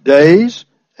observe days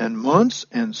and months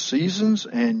and seasons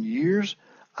and years.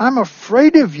 I'm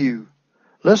afraid of you,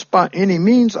 lest by any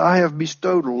means I have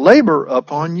bestowed labor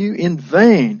upon you in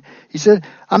vain. He said,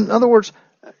 in other words,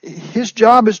 his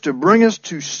job is to bring us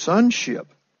to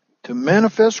sonship, to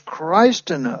manifest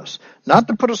Christ in us, not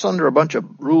to put us under a bunch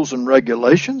of rules and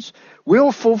regulations.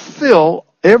 We'll fulfill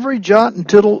every jot and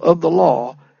tittle of the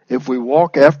law if we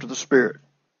walk after the Spirit.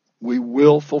 We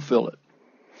will fulfill it.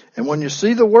 And when you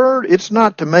see the Word, it's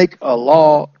not to make a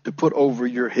law to put over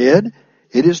your head.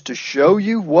 It is to show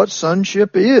you what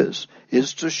sonship is.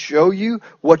 It's to show you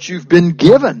what you've been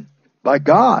given by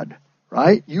God,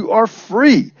 right? You are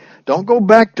free. Don't go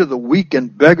back to the weak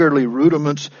and beggarly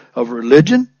rudiments of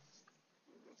religion.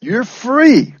 You're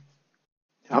free.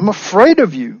 I'm afraid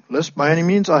of you, lest by any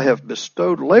means I have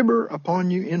bestowed labor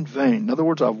upon you in vain. In other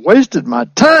words, I've wasted my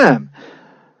time.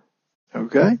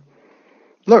 Okay?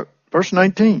 Look, verse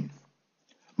 19.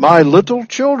 My little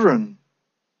children,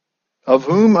 of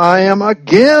whom I am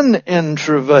again in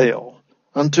travail,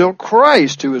 until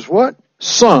Christ, who is what?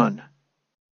 Son.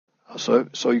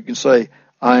 So you can say,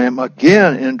 I am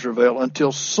again in travail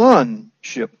until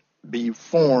sonship be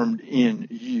formed in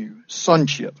you.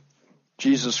 Sonship.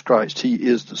 Jesus Christ, He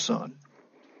is the Son.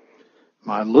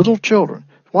 My little children.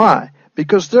 Why?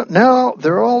 Because now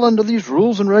they're all under these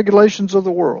rules and regulations of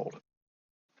the world,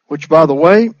 which, by the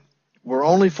way, were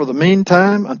only for the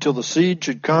meantime until the seed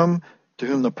should come to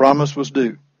whom the promise was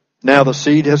due. Now the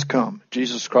seed has come,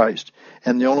 Jesus Christ,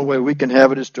 and the only way we can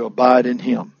have it is to abide in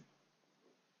Him.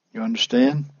 You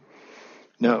understand?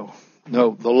 No,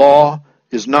 the law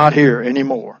is not here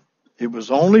anymore. It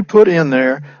was only put in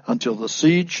there until the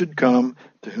seed should come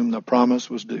to whom the promise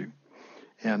was due.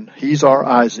 And He's our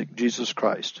Isaac, Jesus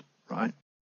Christ, right?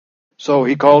 So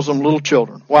He calls them little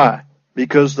children. Why?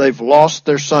 Because they've lost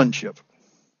their sonship.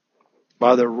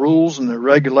 By their rules and their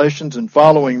regulations and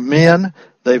following men,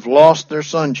 they've lost their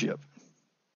sonship.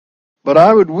 But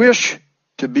I would wish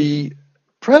to be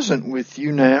present with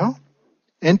you now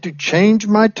and to change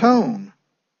my tone,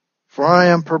 for I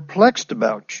am perplexed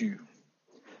about you.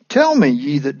 Tell me,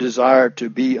 ye that desire to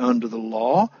be under the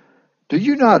law, do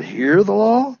you not hear the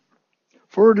law?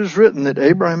 For it is written that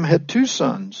Abraham had two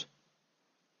sons,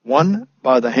 one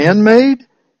by the handmaid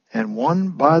and one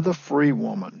by the free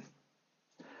woman.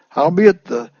 Howbeit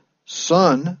the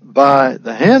son by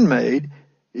the handmaid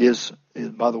is,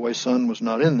 by the way, son was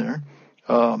not in there,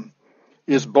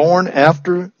 is born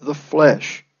after the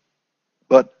flesh,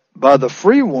 but by the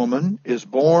free woman is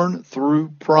born through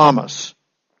promise.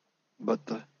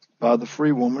 By the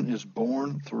free woman is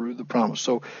born through the promise.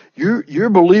 So you're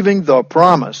believing the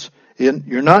promise.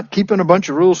 You're not keeping a bunch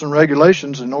of rules and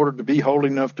regulations in order to be holy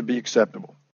enough to be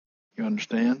acceptable. You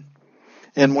understand?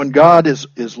 And when God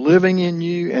is living in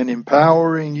you and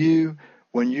empowering you,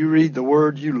 when you read the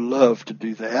Word, you love to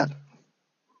do that.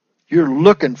 You're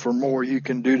looking for more you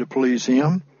can do to please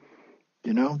Him.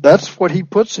 You know, that's what He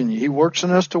puts in you. He works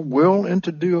in us to will and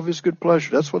to do of His good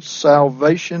pleasure. That's what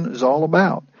salvation is all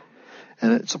about.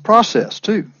 And it's a process,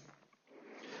 too.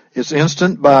 It's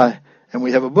instant and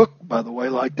we have a book, by the way,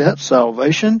 like that,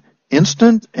 Salvation,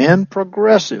 Instant and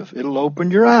Progressive. It'll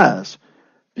open your eyes.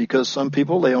 Because some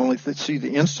people, they only see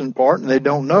the instant part and they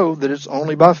don't know that it's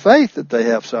only by faith that they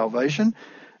have salvation.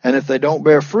 And if they don't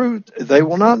bear fruit, they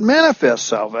will not manifest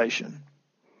salvation.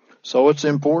 So it's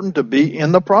important to be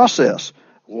in the process.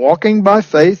 walking by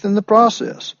faith in the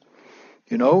process.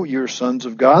 You know, you're sons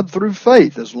of God through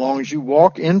faith. As long as you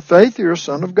walk in faith, you're a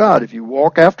son of God. If you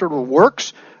walk after the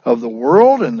works of the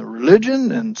world and the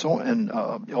religion and so and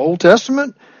the Old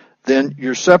Testament, then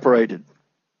you're separated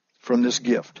from this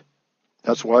gift.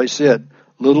 That's why he said,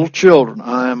 little children,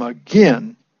 I am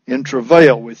again in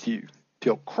travail with you,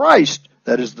 till Christ,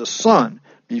 that is the Son,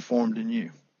 be formed in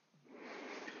you.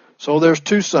 So there's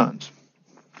two sons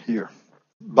here.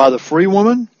 By the free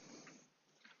woman,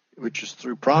 which is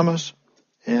through promise,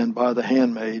 and by the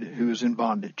handmaid who is in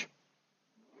bondage.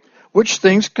 Which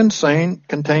things contain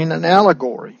an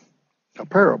allegory, a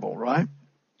parable, right?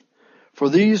 For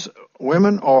these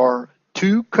women are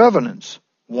two covenants,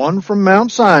 one from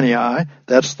Mount Sinai,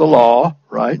 that's the law,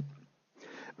 right?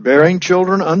 Bearing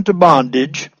children unto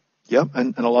bondage. Yep,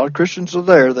 and a lot of Christians are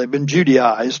there. They've been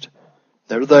Judaized.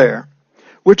 They're there.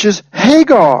 Which is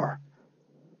Hagar.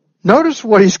 Notice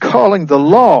what he's calling the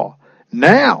law.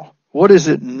 Now. What is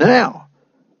it now?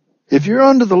 If you're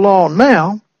under the law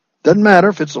now, doesn't matter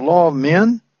if it's the law of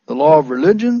men, the law of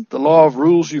religion, the law of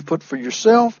rules you put for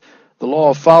yourself, the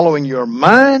law of following your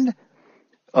mind,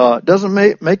 doesn't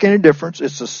make any difference.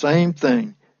 It's the same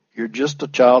thing. You're just a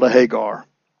child of Hagar.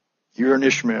 You're an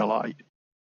Ishmaelite.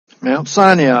 Mount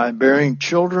Sinai, bearing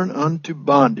children unto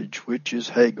bondage, which is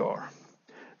Hagar.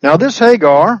 Now this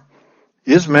Hagar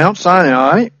is Mount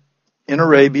Sinai in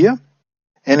Arabia,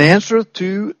 and answereth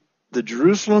to the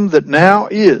Jerusalem that now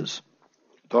is.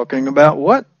 Talking about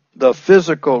what? The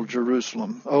physical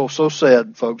Jerusalem. Oh, so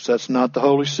sad, folks. That's not the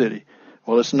holy city.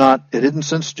 Well, it's not. It isn't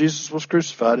since Jesus was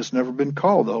crucified. It's never been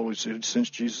called the holy city since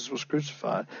Jesus was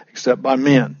crucified, except by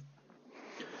men.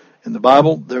 In the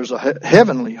Bible, there's a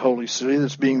heavenly holy city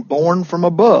that's being born from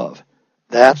above.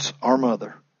 That's our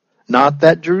mother. Not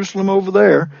that Jerusalem over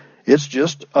there. It's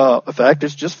just, in fact,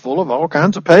 it's just full of all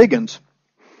kinds of pagans.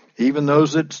 Even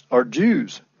those that are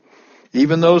Jews.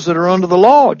 Even those that are under the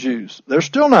law, Jews. They're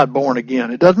still not born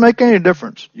again. It doesn't make any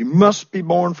difference. You must be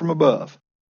born from above.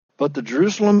 But the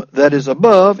Jerusalem that is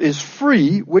above is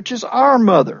free, which is our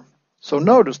mother. So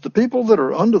notice, the people that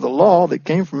are under the law that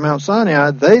came from Mount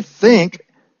Sinai, they think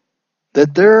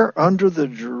that they're under the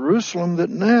Jerusalem that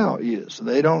now is.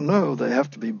 They don't know they have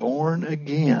to be born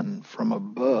again from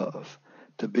above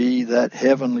to be that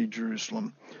heavenly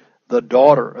Jerusalem. The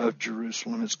daughter of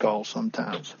Jerusalem it's called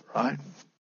sometimes, right?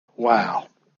 Wow.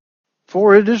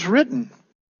 For it is written,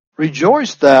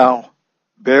 rejoice thou,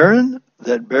 barren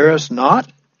that bearest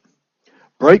not.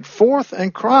 Break forth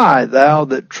and cry, thou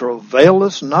that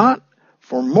travailest not.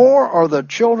 For more are the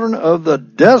children of the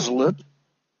desolate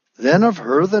than of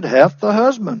her that hath the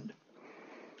husband.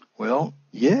 Well,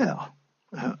 yeah.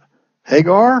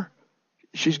 Hagar,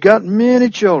 she's got many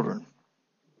children.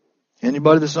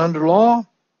 Anybody that's under law,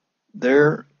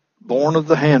 they're born of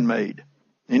the handmaid.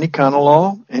 Any kind of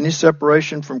law, any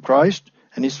separation from Christ,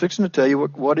 and he's fixing to tell you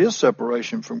what is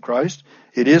separation from Christ.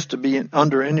 It is to be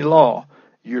under any law.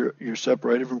 You're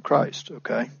separated from Christ,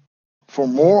 okay? For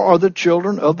more are the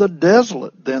children of the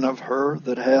desolate than of her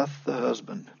that hath the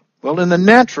husband. Well, in the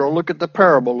natural, look at the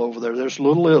parable over there. There's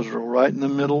little Israel right in the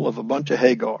middle of a bunch of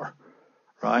Hagar,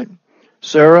 right?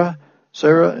 Sarah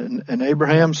and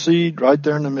Abraham's seed right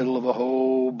there in the middle of a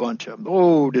whole bunch of them.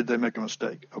 Oh, did they make a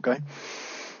mistake, okay?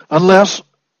 Unless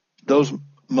those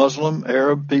Muslim,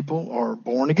 Arab people are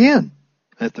born again.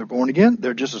 If they're born again,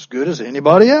 they're just as good as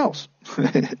anybody else.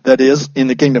 That is, in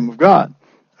the kingdom of God,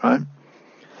 right?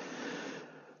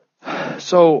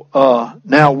 So,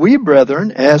 now we,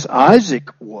 brethren, as Isaac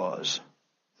was,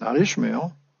 not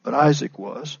Ishmael, but Isaac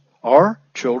was, are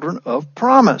children of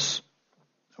promise.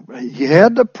 He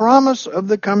had the promise of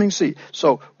the coming seed.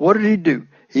 So, what did he do?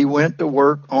 He went to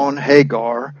work on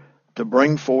Hagar to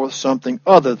bring forth something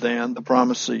other than the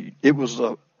promised seed. It was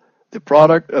the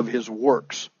product of his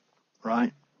works,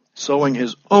 right? Sowing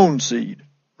his own seed,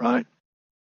 right?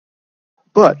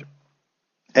 But,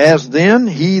 as then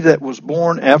he that was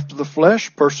born after the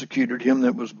flesh persecuted him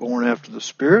that was born after the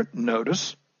spirit.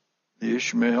 Notice, the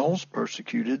Ishmaels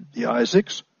persecuted the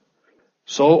Isaacs.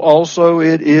 So also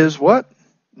it is what?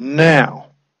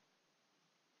 Now.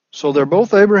 So they're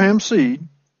both Abraham's seed,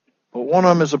 but one of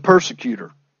them is a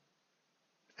persecutor,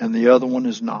 and the other one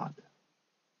is not.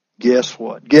 Guess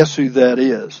what? Guess who that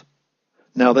is?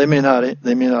 Now they may not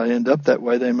end up that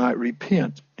way. They might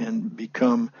repent and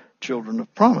become children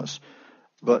of promise.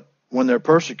 But when they're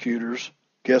persecutors,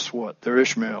 guess what? They're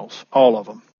Ishmaels, all of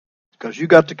them. Because you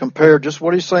got to compare just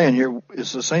what he's saying here.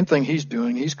 It's the same thing he's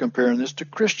doing. He's comparing this to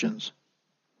Christians.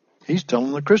 He's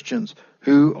telling the Christians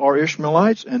who are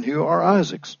Ishmaelites and who are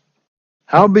Isaacs.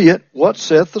 Howbeit, what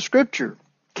saith the Scripture?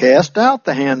 Cast out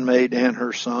the handmaid and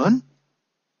her son,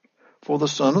 For the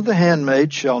son of the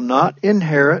handmaid shall not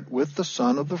inherit with the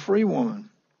son of the free woman.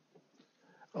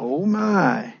 Oh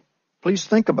my. Please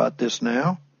think about this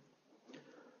now.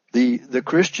 The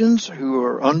Christians who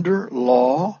are under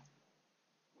law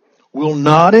will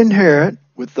not inherit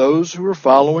with those who are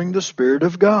following the Spirit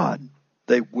of God.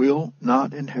 They will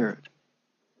not inherit.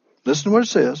 Listen to what it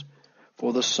says.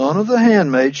 For the son of the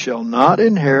handmaid shall not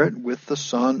inherit with the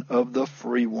son of the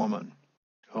free woman.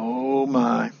 Oh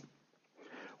my.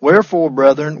 Wherefore,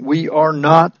 brethren, we are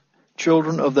not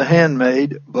children of the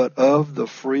handmaid, but of the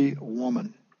free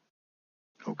woman.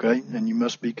 Okay, and you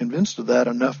must be convinced of that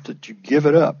enough that you give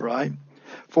it up, right?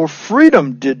 For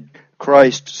freedom did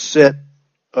Christ set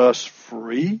us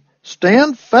free.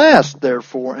 Stand fast,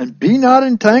 therefore, and be not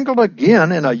entangled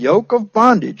again in a yoke of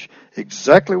bondage.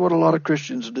 Exactly what a lot of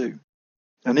Christians do.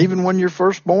 And even when you're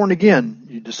first born again,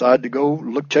 you decide to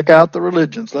go check out the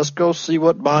religions. Let's go see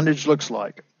what bondage looks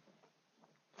like.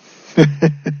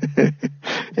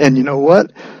 And you know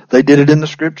what? They did it in the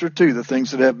scripture too. The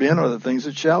things that have been are the things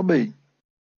that shall be.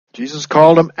 Jesus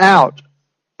called them out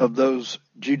of those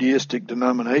Judaistic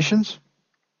denominations,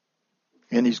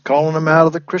 and he's calling them out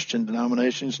of the Christian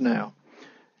denominations now.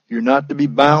 You're not to be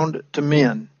bound to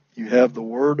men. You have the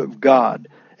Word of God.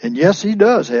 And yes, he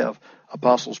does have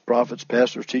apostles, prophets,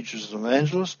 pastors, teachers, and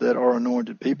evangelists that are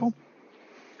anointed people.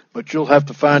 But you'll have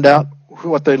to find out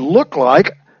what they look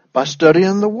like by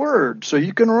studying the Word so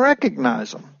you can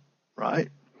recognize them, right?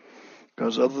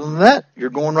 Because other than that, you're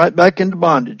going right back into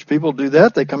bondage. People do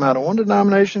that. They come out of one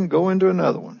denomination, go into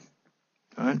another one.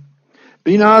 Right?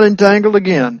 Be not entangled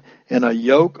again in a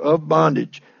yoke of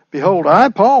bondage. Behold, I,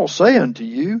 Paul, say unto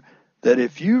you that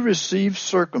if you receive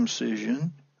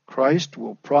circumcision, Christ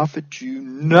will profit you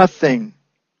nothing.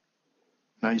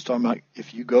 Now he's talking about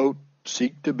if you go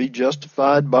seek to be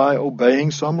justified by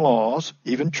obeying some laws,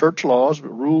 even church laws,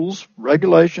 rules,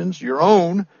 regulations, your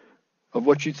own, of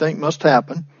what you think must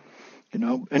happen. You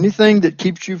know, anything that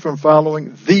keeps you from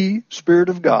following the Spirit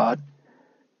of God,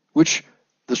 which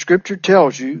the Scripture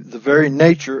tells you the very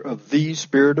nature of the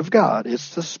Spirit of God.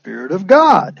 It's the Spirit of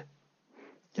God.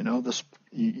 You know,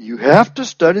 you have to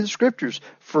study the Scriptures.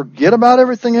 Forget about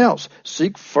everything else.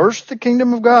 Seek first the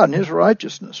kingdom of God and His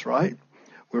righteousness, right?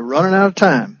 We're running out of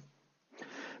time.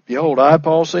 Behold, I,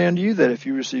 Paul, say unto you that if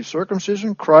you receive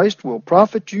circumcision, Christ will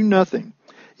profit you nothing.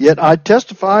 Yet I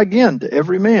testify again to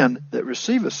every man that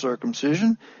receiveth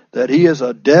circumcision that he is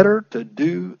a debtor to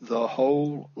do the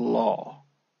whole law.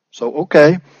 So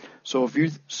if you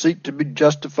seek to be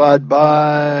justified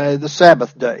by the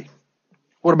Sabbath day,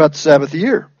 what about the Sabbath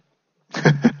year?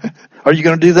 Are you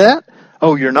going to do that?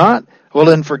 Oh, you're not? Well,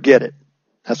 then forget it.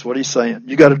 That's what he's saying.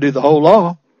 You got to do the whole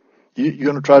law. You're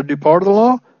going to try to do part of the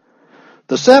law?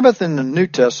 The Sabbath in the New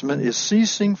Testament is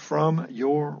ceasing from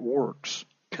your works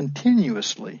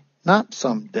continuously, not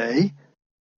someday.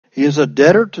 He is a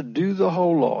debtor to do the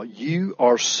whole law. You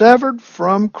are severed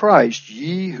from Christ,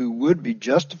 ye who would be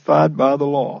justified by the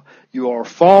law. You are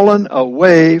fallen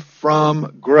away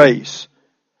from grace.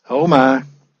 Oh my.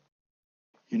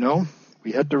 You know,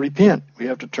 we have to repent. We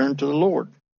have to turn to the Lord.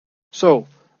 So,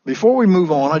 before we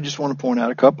move on, I just want to point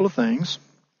out a couple of things.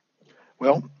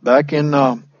 Well, back in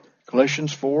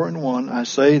Galatians 4:1, I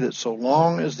say that so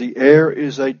long as the heir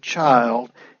is a child,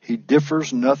 he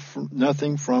differs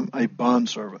nothing from a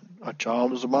bondservant. A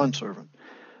child is a bondservant,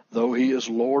 though he is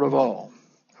Lord of all.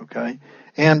 Okay?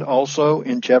 And also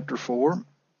in chapter 4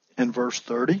 and verse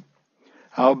 30,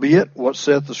 howbeit, what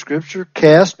saith the Scripture?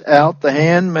 Cast out the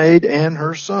handmaid and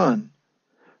her son.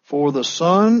 For the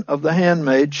son of the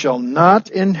handmaid shall not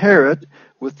inherit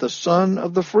with the son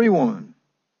of the free woman.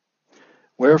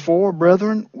 Wherefore,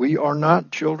 brethren, we are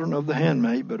not children of the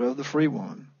handmaid, but of the free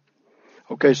woman.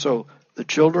 Okay, so the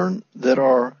children that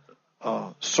are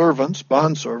servants,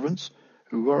 bondservants,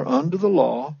 who are under the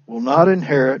law, will not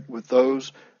inherit with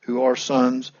those who are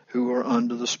sons who are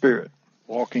under the Spirit,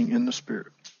 walking in the Spirit.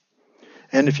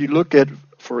 And if you look at,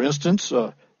 for instance,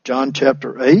 John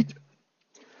chapter 8,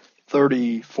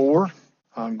 34,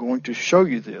 I'm going to show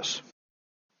you this.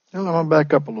 Now I'm going to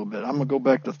back up a little bit. I'm going to go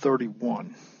back to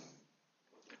 31.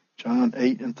 John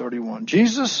 8 and 31.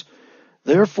 Jesus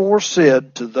therefore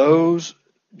said to those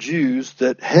Jews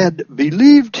that had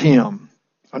believed him.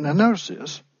 Oh, now notice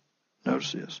this.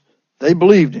 Notice this. They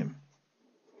believed him.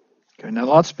 Okay, now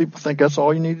lots of people think that's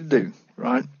all you need to do,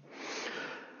 right?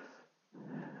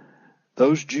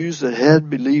 Those Jews that had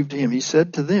believed him, he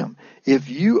said to them, if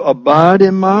you abide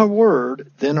in my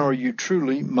word, then are you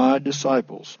truly my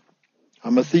disciples.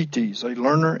 I'm a thetes, a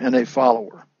learner and a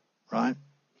follower, right?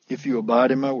 If you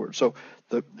abide in my word. So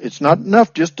it's not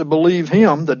enough just to believe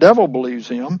him. The devil believes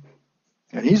him,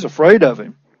 and he's afraid of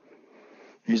him.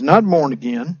 He's not born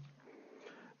again.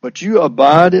 But you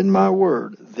abide in my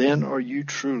word, then are you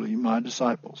truly my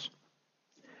disciples.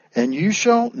 And you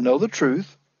shall know the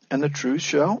truth, and the truth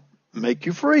shall make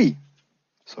you free.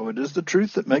 So it is the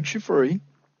truth that makes you free.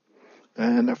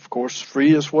 And of course,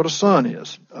 free is what a son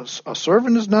is. A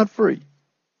servant is not free.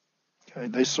 Okay?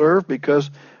 They serve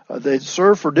because they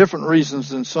serve for different reasons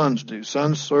than sons do.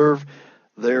 Sons serve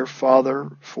their father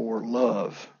for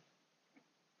love,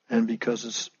 and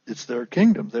because it's their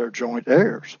kingdom. They're joint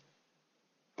heirs.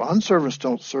 Bondservants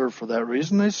don't serve for that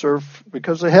reason. They serve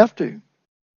because they have to.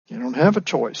 You don't have a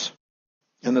choice.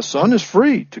 And the son is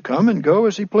free to come and go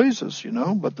as he pleases,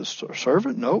 but the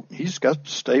servant, nope, he's got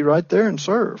to stay right there and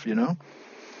serve, And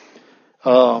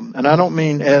I don't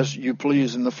mean as you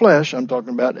please in the flesh. I'm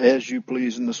talking about as you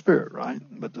please in the spirit, right?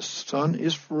 But the son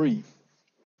is free.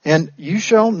 And you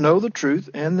shall know the truth,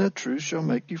 and the truth shall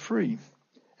make you free.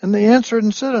 And they answered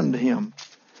and said unto him,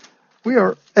 we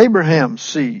are Abraham's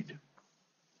seed,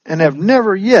 and have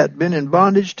never yet been in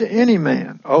bondage to any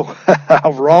man. Oh,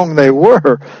 how wrong they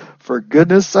were. For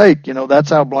goodness sake,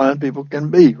 that's how blind people can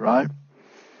be, right?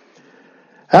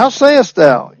 How sayest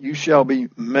thou, you shall be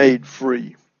made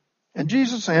free? And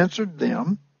Jesus answered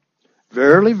them,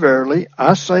 verily, verily,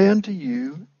 I say unto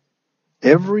you,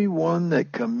 every one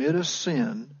that committeth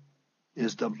sin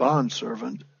is the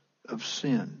bondservant of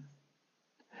sin.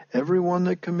 Every one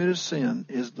that committeth sin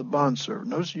is the bondservant.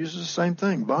 Notice he uses the same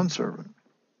thing, bondservant.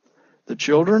 The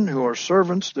children who are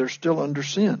servants, they're still under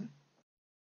sin.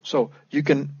 So you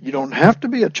don't have to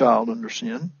be a child under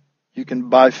sin. You can,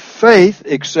 by faith,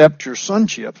 accept your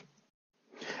sonship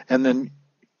and then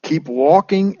keep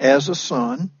walking as a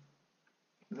son.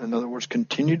 In other words,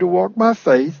 continue to walk by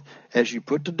faith as you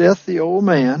put to death the old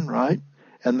man, right?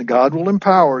 And God will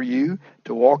empower you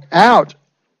to walk out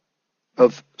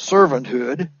of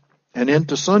servanthood and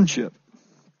into sonship.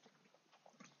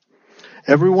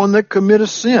 Everyone that committeth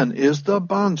sin is the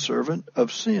bondservant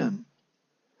of sin.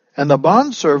 And the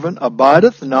bondservant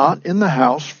abideth not in the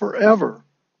house forever.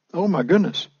 Oh my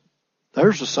goodness.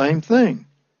 There's the same thing.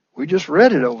 We just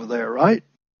read it over there, right?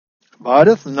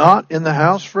 Abideth not in the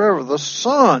house forever. The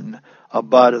Son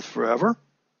abideth forever.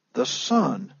 The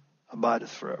Son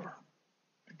abideth forever.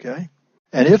 Okay?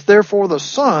 And if therefore the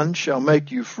Son shall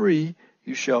make you free,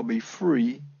 you shall be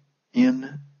free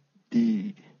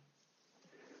indeed.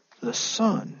 The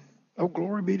Son. Oh,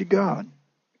 glory be to God.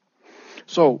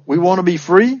 So we want to be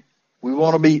free. We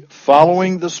want to be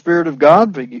following the Spirit of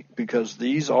God because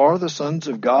these are the sons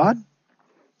of God.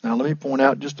 Now let me point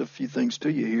out just a few things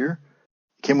to you here.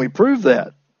 Can we prove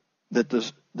that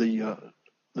the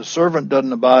servant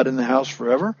doesn't abide in the house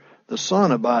forever? The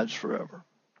son abides forever.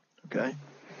 Okay,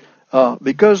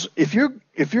 because if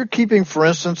you're keeping, for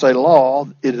instance, a law,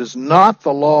 it is not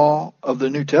the law of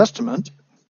the New Testament,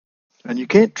 and you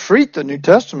can't treat the New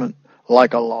Testament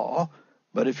like a law.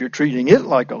 But if you're treating it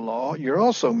like a law, you're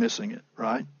also missing it,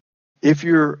 right? If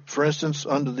you're, for instance,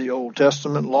 under the Old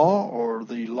Testament law or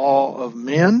the law of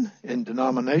men in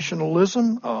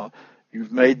denominationalism,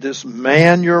 you've made this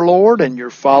man your Lord and you're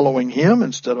following him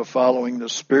instead of following the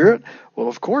Spirit, well,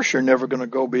 of course you're never going to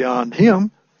go beyond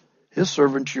him. His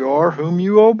servant you are whom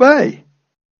you obey.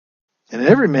 And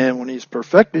every man, when he's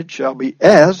perfected, shall be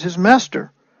as his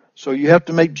master. So you have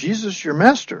to make Jesus your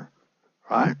master,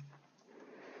 right?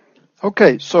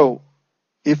 Okay, so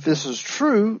if this is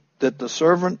true, that the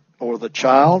servant or the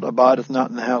child abideth not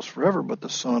in the house forever, but the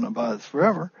son abideth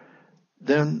forever,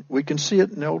 then we can see it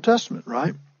in the Old Testament,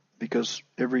 right? Because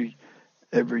every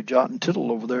jot and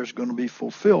tittle over there is going to be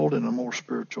fulfilled in a more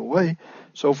spiritual way.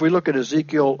 So if we look at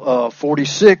Ezekiel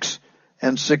 46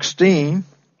 and 16,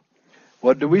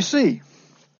 what do we see?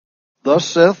 Thus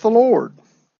saith the Lord,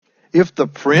 if the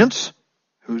prince,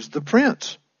 who's the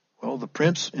prince? Well, the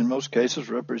prince in most cases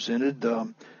represented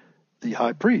the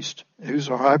high priest. Who's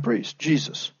our high priest?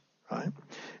 Jesus, right?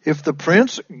 If the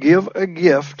prince give a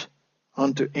gift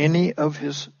unto any of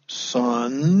his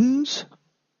sons,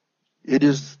 it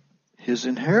is his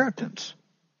inheritance.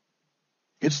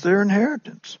 It's their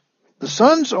inheritance. The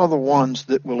sons are the ones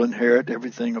that will inherit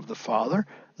everything of the father,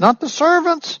 not the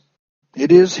servants.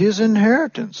 It is his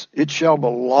inheritance. It shall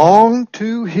belong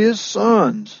to his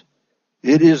sons.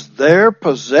 It is their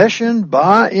possession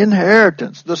by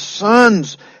inheritance. The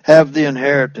sons have the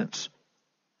inheritance,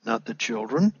 not the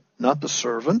children, not the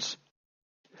servants.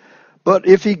 But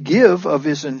if he give of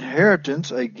his inheritance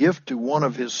a gift to one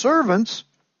of his servants,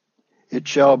 it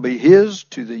shall be his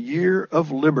to the year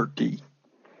of liberty.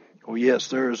 Oh yes,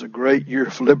 there is a great year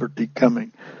of liberty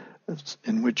coming,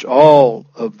 in which all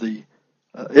of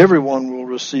everyone will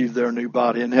receive their new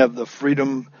body and have the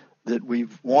freedom that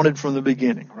we've wanted from the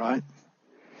beginning, right?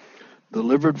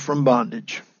 delivered from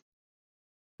bondage.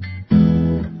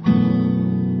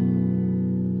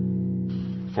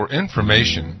 For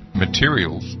information,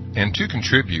 materials, and to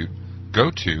contribute, go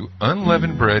to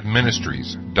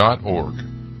unleavenedbreadministries.org.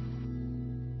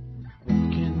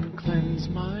 Can cleanse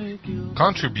my guilt.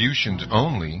 Contributions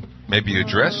only may be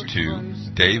addressed to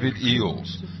David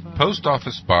Eels, Post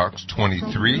Office Box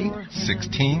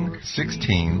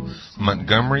 231616,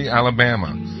 Montgomery,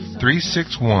 Alabama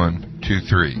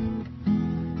 36123.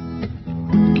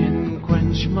 Can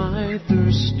quench my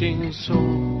thirsting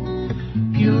soul.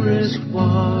 Purest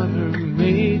water,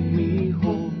 make me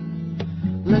whole.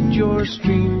 Let your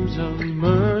streams of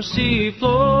mercy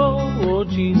flow. Oh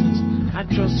Jesus, I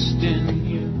trust in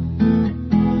you.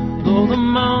 Though the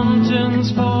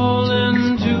mountains fall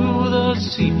into the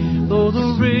sea, though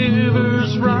the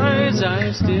rivers rise,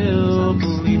 I still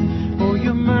believe. For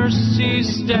your mercy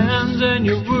stands and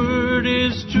your word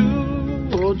is true.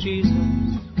 Oh Jesus,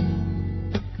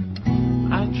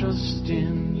 I trust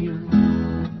in you.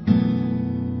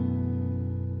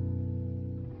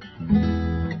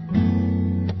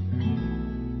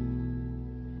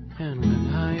 And when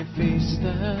I face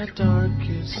that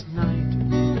darkest night,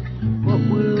 what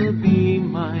will be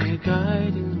my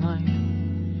guiding light?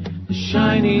 The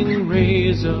shining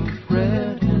rays of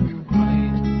red and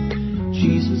white.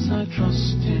 Jesus, I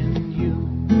trust in you.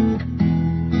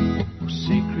 Oh,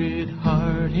 Sacred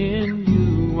Heart, in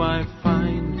you I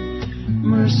find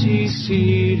mercy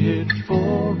seated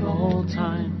for all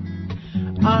time.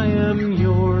 I am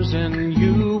yours and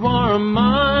you are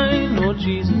mine. Oh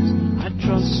Jesus, I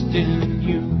trust in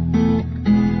you.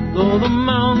 Though the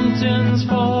mountains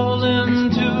fall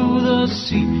into the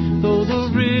sea, though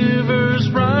the rivers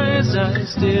rise, I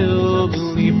still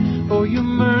believe. For your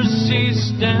mercy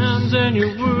stands and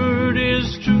your word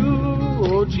is true.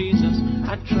 Oh Jesus,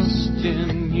 I trust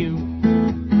in you.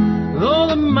 Though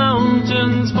the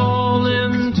mountains fall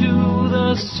into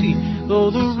the sea,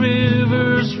 though the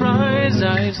rivers rise,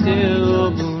 I still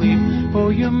believe.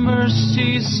 For your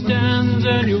mercy stands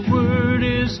and your word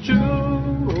is true.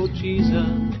 Oh Jesus,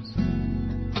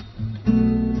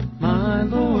 my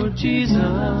Lord Jesus,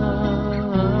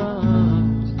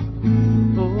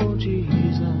 oh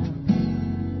Jesus,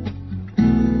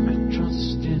 I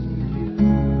trust in you.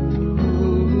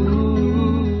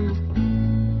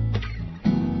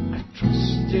 I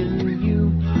trust in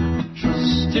you. I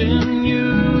trust in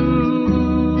you.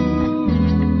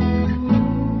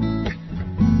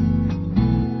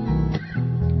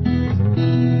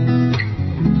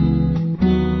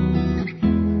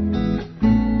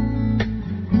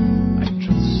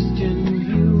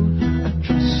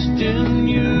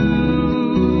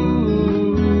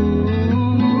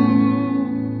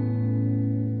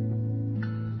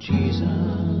 Jesus,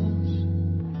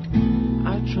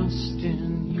 I trust in